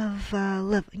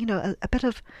a bit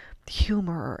of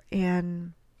humor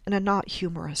in a not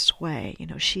humorous way.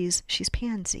 She's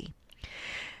Pansy.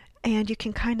 And you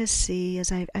can kind of see,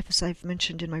 as I've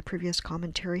mentioned in my previous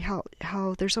commentary,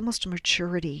 how there's almost a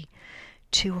maturity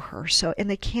to her. So,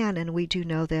 and we do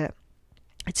know that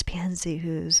it's Pansy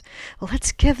who's, well,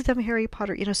 let's give them Harry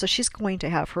Potter. So she's going to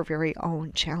have her very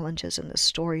own challenges in the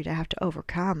story to have to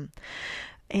overcome.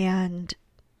 And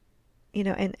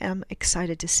and I'm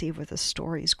excited to see where the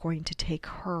story is going to take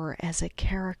her as a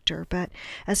character. But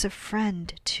as a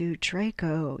friend to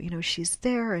Draco, she's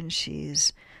there and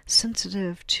she's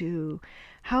sensitive to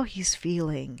how he's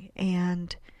feeling,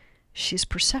 and she's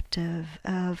perceptive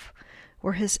of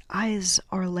where his eyes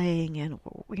are laying and,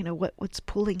 what's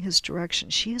pulling his direction.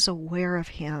 She is aware of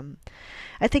him,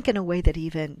 I think, in a way that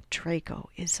even Draco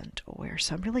isn't aware.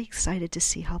 So I'm really excited to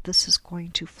see how this is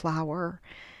going to flower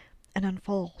and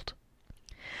unfold.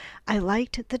 I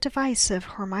liked the device of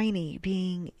Hermione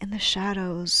being in the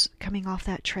shadows coming off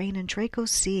that train and Draco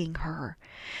seeing her.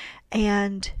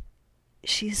 And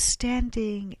she's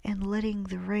standing and letting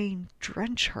the rain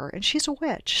drench her. And she's a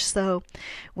witch, so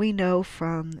we know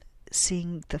from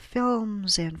seeing the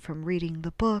films and from reading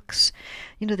the books,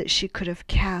 that she could have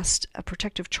cast a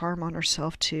protective charm on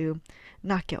herself to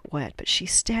not get wet. But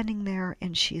she's standing there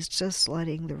and she's just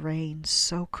letting the rain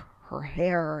soak her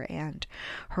hair and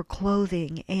her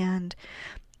clothing. And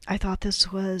I thought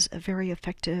this was a very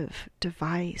effective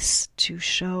device to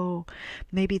show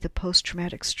maybe the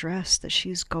post-traumatic stress that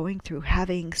she's going through,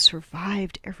 having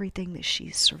survived everything that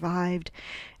she's survived,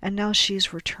 and now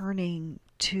she's returning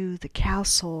to the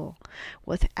castle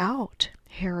without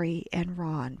Harry and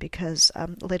Ron, because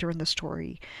later in the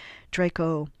story,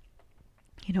 Draco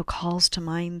calls to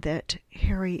mind that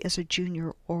Harry is a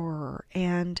junior Auror,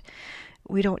 and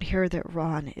we don't hear that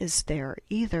Ron is there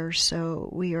either, so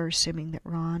we are assuming that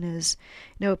Ron is,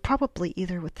 probably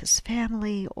either with his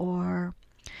family or,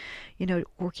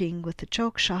 working with the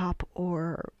joke shop,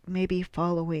 or maybe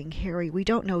following Harry. We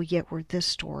don't know yet where this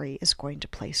story is going to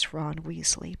place Ron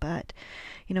Weasley, but,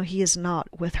 he is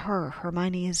not with her.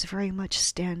 Hermione is very much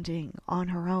standing on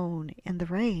her own in the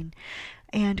rain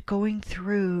and going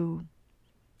through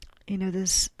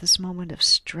this moment of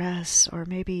stress, or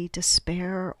maybe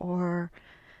despair, or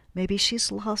maybe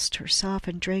she's lost herself,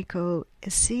 and Draco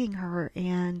is seeing her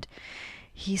and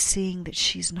he's seeing that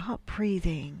she's not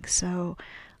breathing. So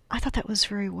I thought that was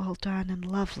very well done and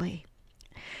lovely.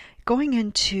 Going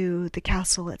into the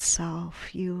castle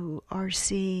itself, you are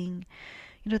seeing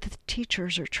that the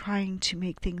teachers are trying to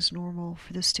make things normal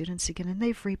for the students again, and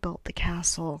they've rebuilt the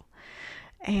castle.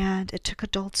 And it took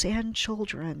adults and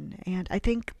children. And I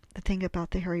think the thing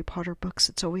about the Harry Potter books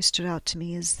that's always stood out to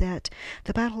me is that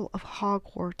the Battle of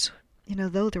Hogwarts,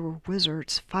 though there were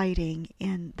wizards fighting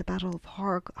in the Battle of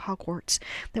Hogwarts,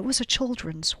 that was a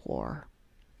children's war.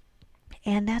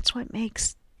 And that's what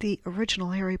makes the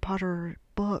original Harry Potter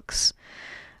books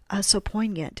so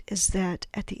poignant, is that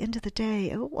at the end of the day,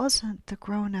 it wasn't the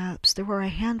grown-ups. There were a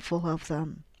handful of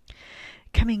them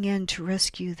coming in to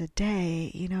rescue the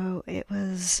day. It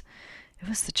was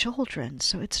the children.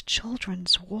 So it's a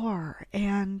children's war,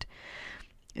 and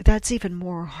that's even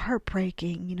more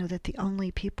heartbreaking, that the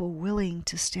only people willing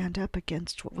to stand up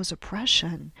against what was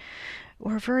oppression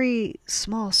were a very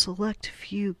small, select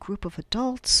few group of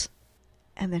adults,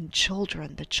 and then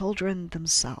children, the children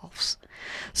themselves.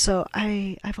 So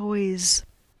I've always,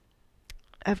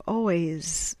 I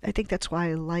think that's why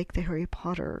I like the Harry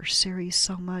Potter series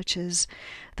so much, is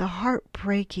the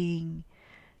heartbreaking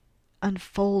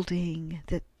unfolding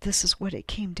that this is what it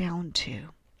came down to.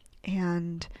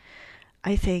 And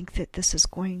I think that this is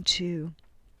going to,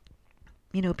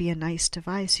 be a nice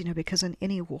device, because in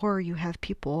any war you have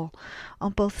people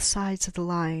on both sides of the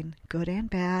line, good and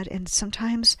bad, and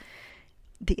sometimes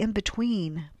the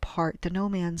in-between part, the no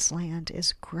man's land,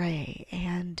 is gray.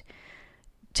 And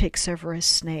take Severus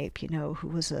Snape, who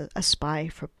was a spy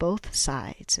for both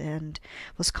sides and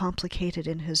was complicated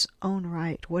in his own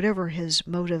right, whatever his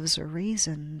motives or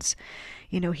reasons.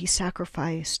 He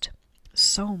sacrificed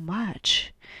so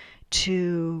much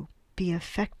to be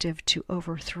effective to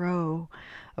overthrow,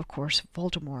 of course,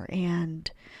 Voldemort.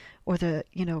 And or the,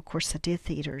 of course, the Death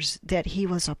Eaters that he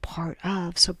was a part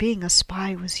of. So being a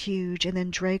spy was huge. And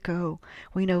then Draco,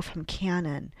 we know from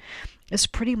canon, is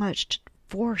pretty much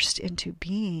forced into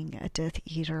being a Death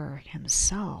Eater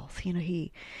himself.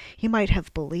 He might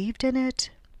have believed in it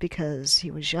because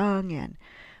he was young and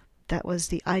that was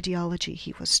the ideology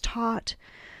he was taught,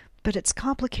 but it's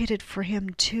complicated for him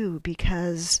too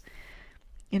because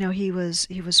he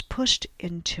was pushed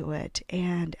into it,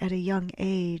 and at a young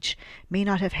age may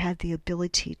not have had the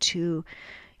ability to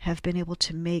have been able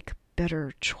to make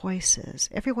better choices.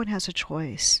 Everyone has a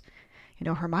choice.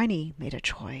 Hermione made a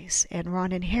choice, and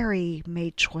Ron and Harry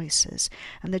made choices,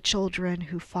 and the children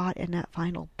who fought in that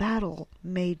final battle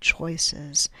made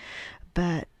choices.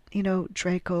 But,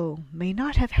 Draco may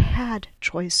not have had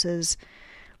choices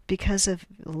because of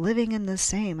living in the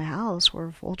same house where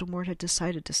Voldemort had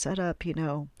decided to set up,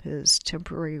 his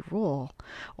temporary rule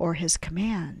or his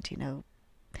command,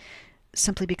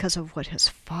 simply because of what his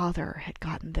father had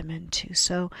gotten them into.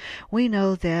 So we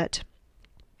know that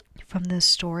from this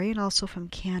story and also from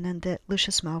canon that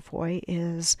Lucius Malfoy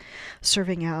is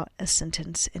serving out a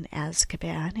sentence in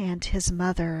Azkaban, and his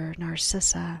mother,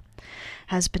 Narcissa,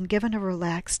 has been given a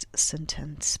relaxed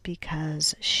sentence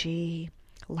because she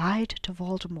lied to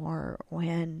Voldemort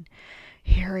when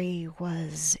Harry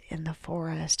was in the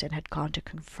forest and had gone to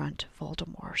confront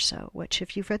Voldemort. So, which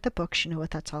if you've read the books, you know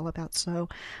what that's all about. So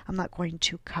I'm not going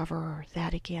to cover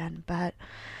that again. But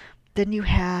then you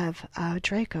have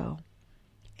Draco.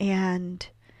 And,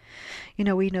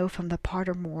 we know from the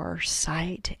Pottermore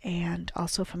site and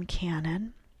also from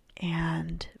canon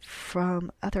and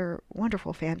from other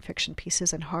wonderful fan fiction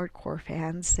pieces and hardcore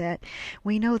fans that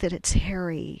we know that it's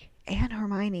Harry and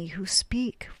Hermione who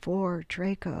speak for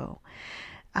Draco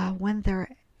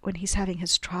when he's having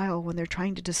his trial, when they're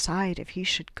trying to decide if he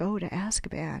should go to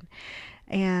Azkaban.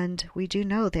 And we do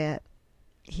know that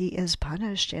he is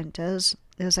punished and is,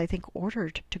 I think,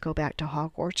 ordered to go back to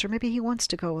Hogwarts, or maybe he wants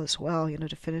to go as well,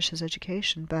 to finish his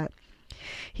education, but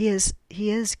he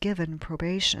is given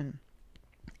probation.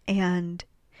 And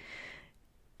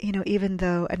even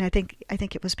though, and I think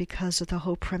it was because of the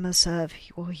whole premise of,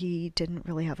 he didn't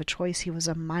really have a choice. He was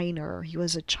a minor. He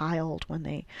was a child when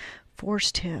they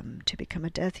forced him to become a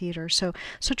Death Eater. So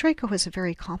Draco is a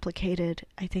very complicated,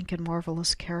 I think, and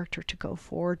marvelous character to go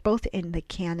forward, both in the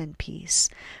canon piece,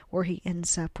 where he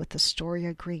ends up with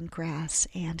Astoria Greengrass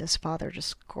and his father,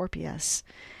 Scorpius,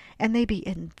 and maybe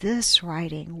in this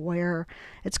writing where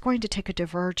it's going to take a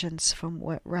divergence from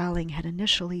what Rowling had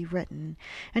initially written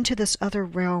into this other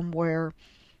realm where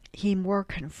he more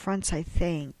confronts, I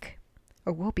think,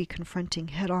 or will be confronting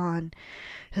head-on,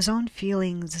 his own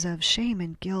feelings of shame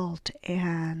and guilt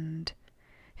and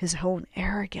his own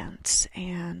arrogance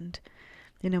and,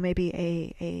 maybe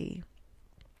a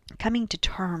coming to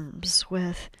terms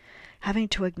with having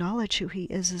to acknowledge who he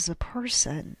is as a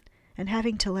person and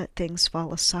having to let things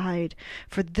fall aside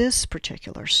for this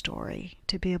particular story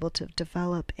to be able to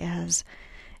develop as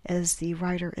the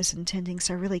writer is intending.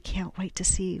 So I really can't wait to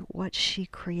see what she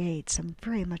creates. I'm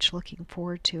very much looking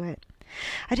forward to it.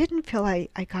 I didn't feel I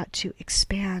got to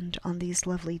expand on these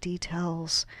lovely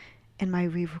details in my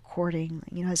re-recording.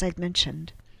 As I'd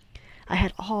mentioned, I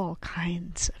had all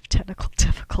kinds of technical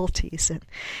difficulties,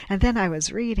 and then I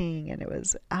was reading, and it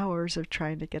was hours of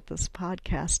trying to get this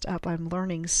podcast up. I'm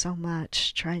learning so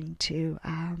much trying to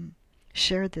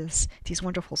share these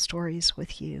wonderful stories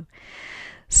with you.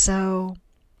 So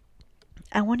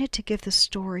I wanted to give the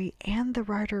story and the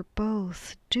writer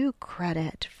both due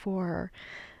credit for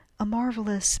a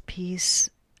marvelous piece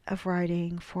of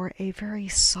writing, for a very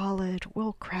solid,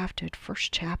 well-crafted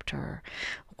first chapter.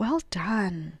 Well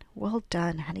done,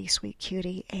 honey sweet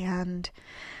cutie, and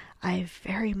I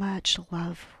very much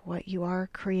love what you are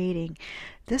creating.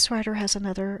 This writer has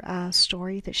another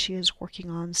story that she is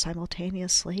working on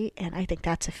simultaneously, and I think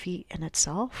that's a feat in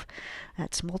itself.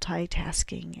 That's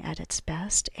multitasking at its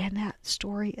best, and that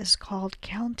story is called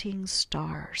Counting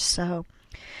Stars. So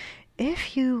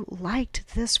if you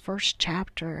liked this first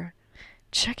chapter,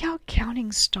 check out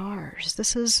Counting Stars.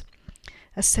 This is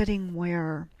a setting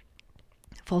where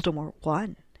Voldemort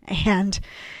won, and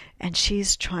she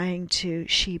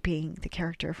being the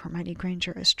character of Hermione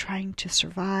Granger, is trying to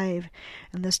survive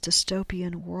in this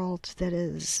dystopian world that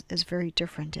is very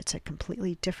different. It's a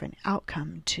completely different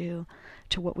outcome to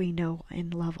what we know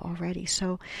and love already.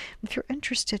 So if you're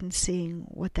interested in seeing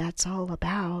what that's all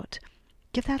about,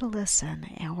 give that a listen,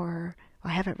 or I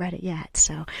haven't read it yet,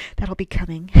 so that'll be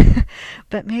coming.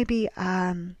 But maybe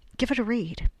give it a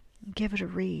read. Give it a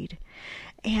read.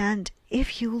 And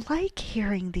if you like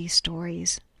hearing these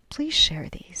stories, please share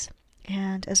these.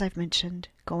 And as I've mentioned,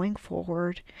 going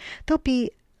forward, there'll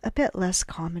be a bit less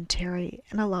commentary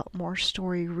and a lot more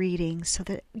story reading so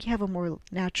that you have a more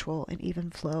natural and even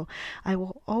flow. I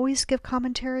will always give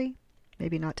commentary,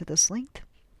 maybe not to this length,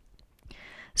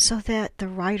 so that the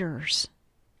writers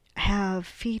have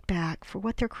feedback for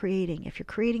what they're creating. If you're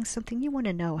creating something, you want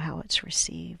to know how it's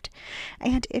received.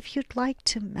 And if you'd like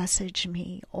to message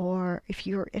me, or if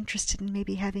you're interested in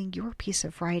maybe having your piece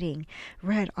of writing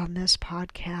read on this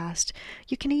podcast,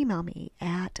 you can email me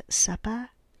at SEPPA,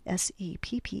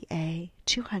 SEPPA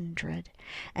 200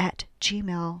 at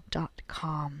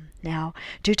gmail.com. Now,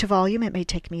 due to volume, it may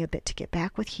take me a bit to get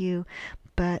back with you,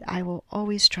 but I will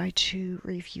always try to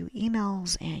review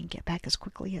emails and get back as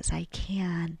quickly as I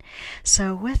can.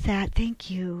 So with that, thank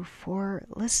you for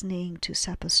listening to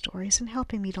SEPPA Stories and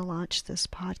helping me to launch this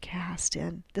podcast.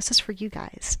 And this is for you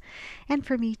guys, and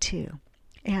for me too,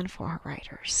 and for our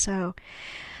writers. So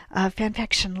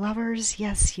fanfiction lovers,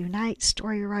 yes, unite.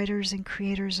 Story writers and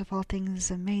creators of all things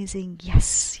amazing,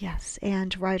 yes, yes.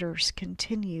 And writers,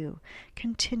 continue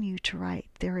to write.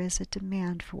 There is a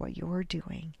demand for what you're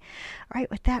doing. All right,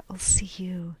 with that, we'll see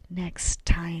you next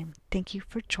time. Thank you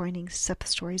for joining SEPPA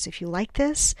Stories. If you like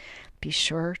this, be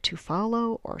sure to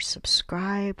follow or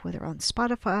subscribe, whether on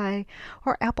Spotify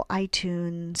or Apple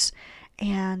iTunes.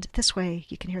 And this way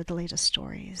you can hear the latest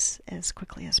stories as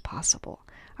quickly as possible.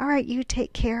 All right, you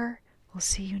take care. We'll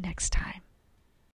see you next time.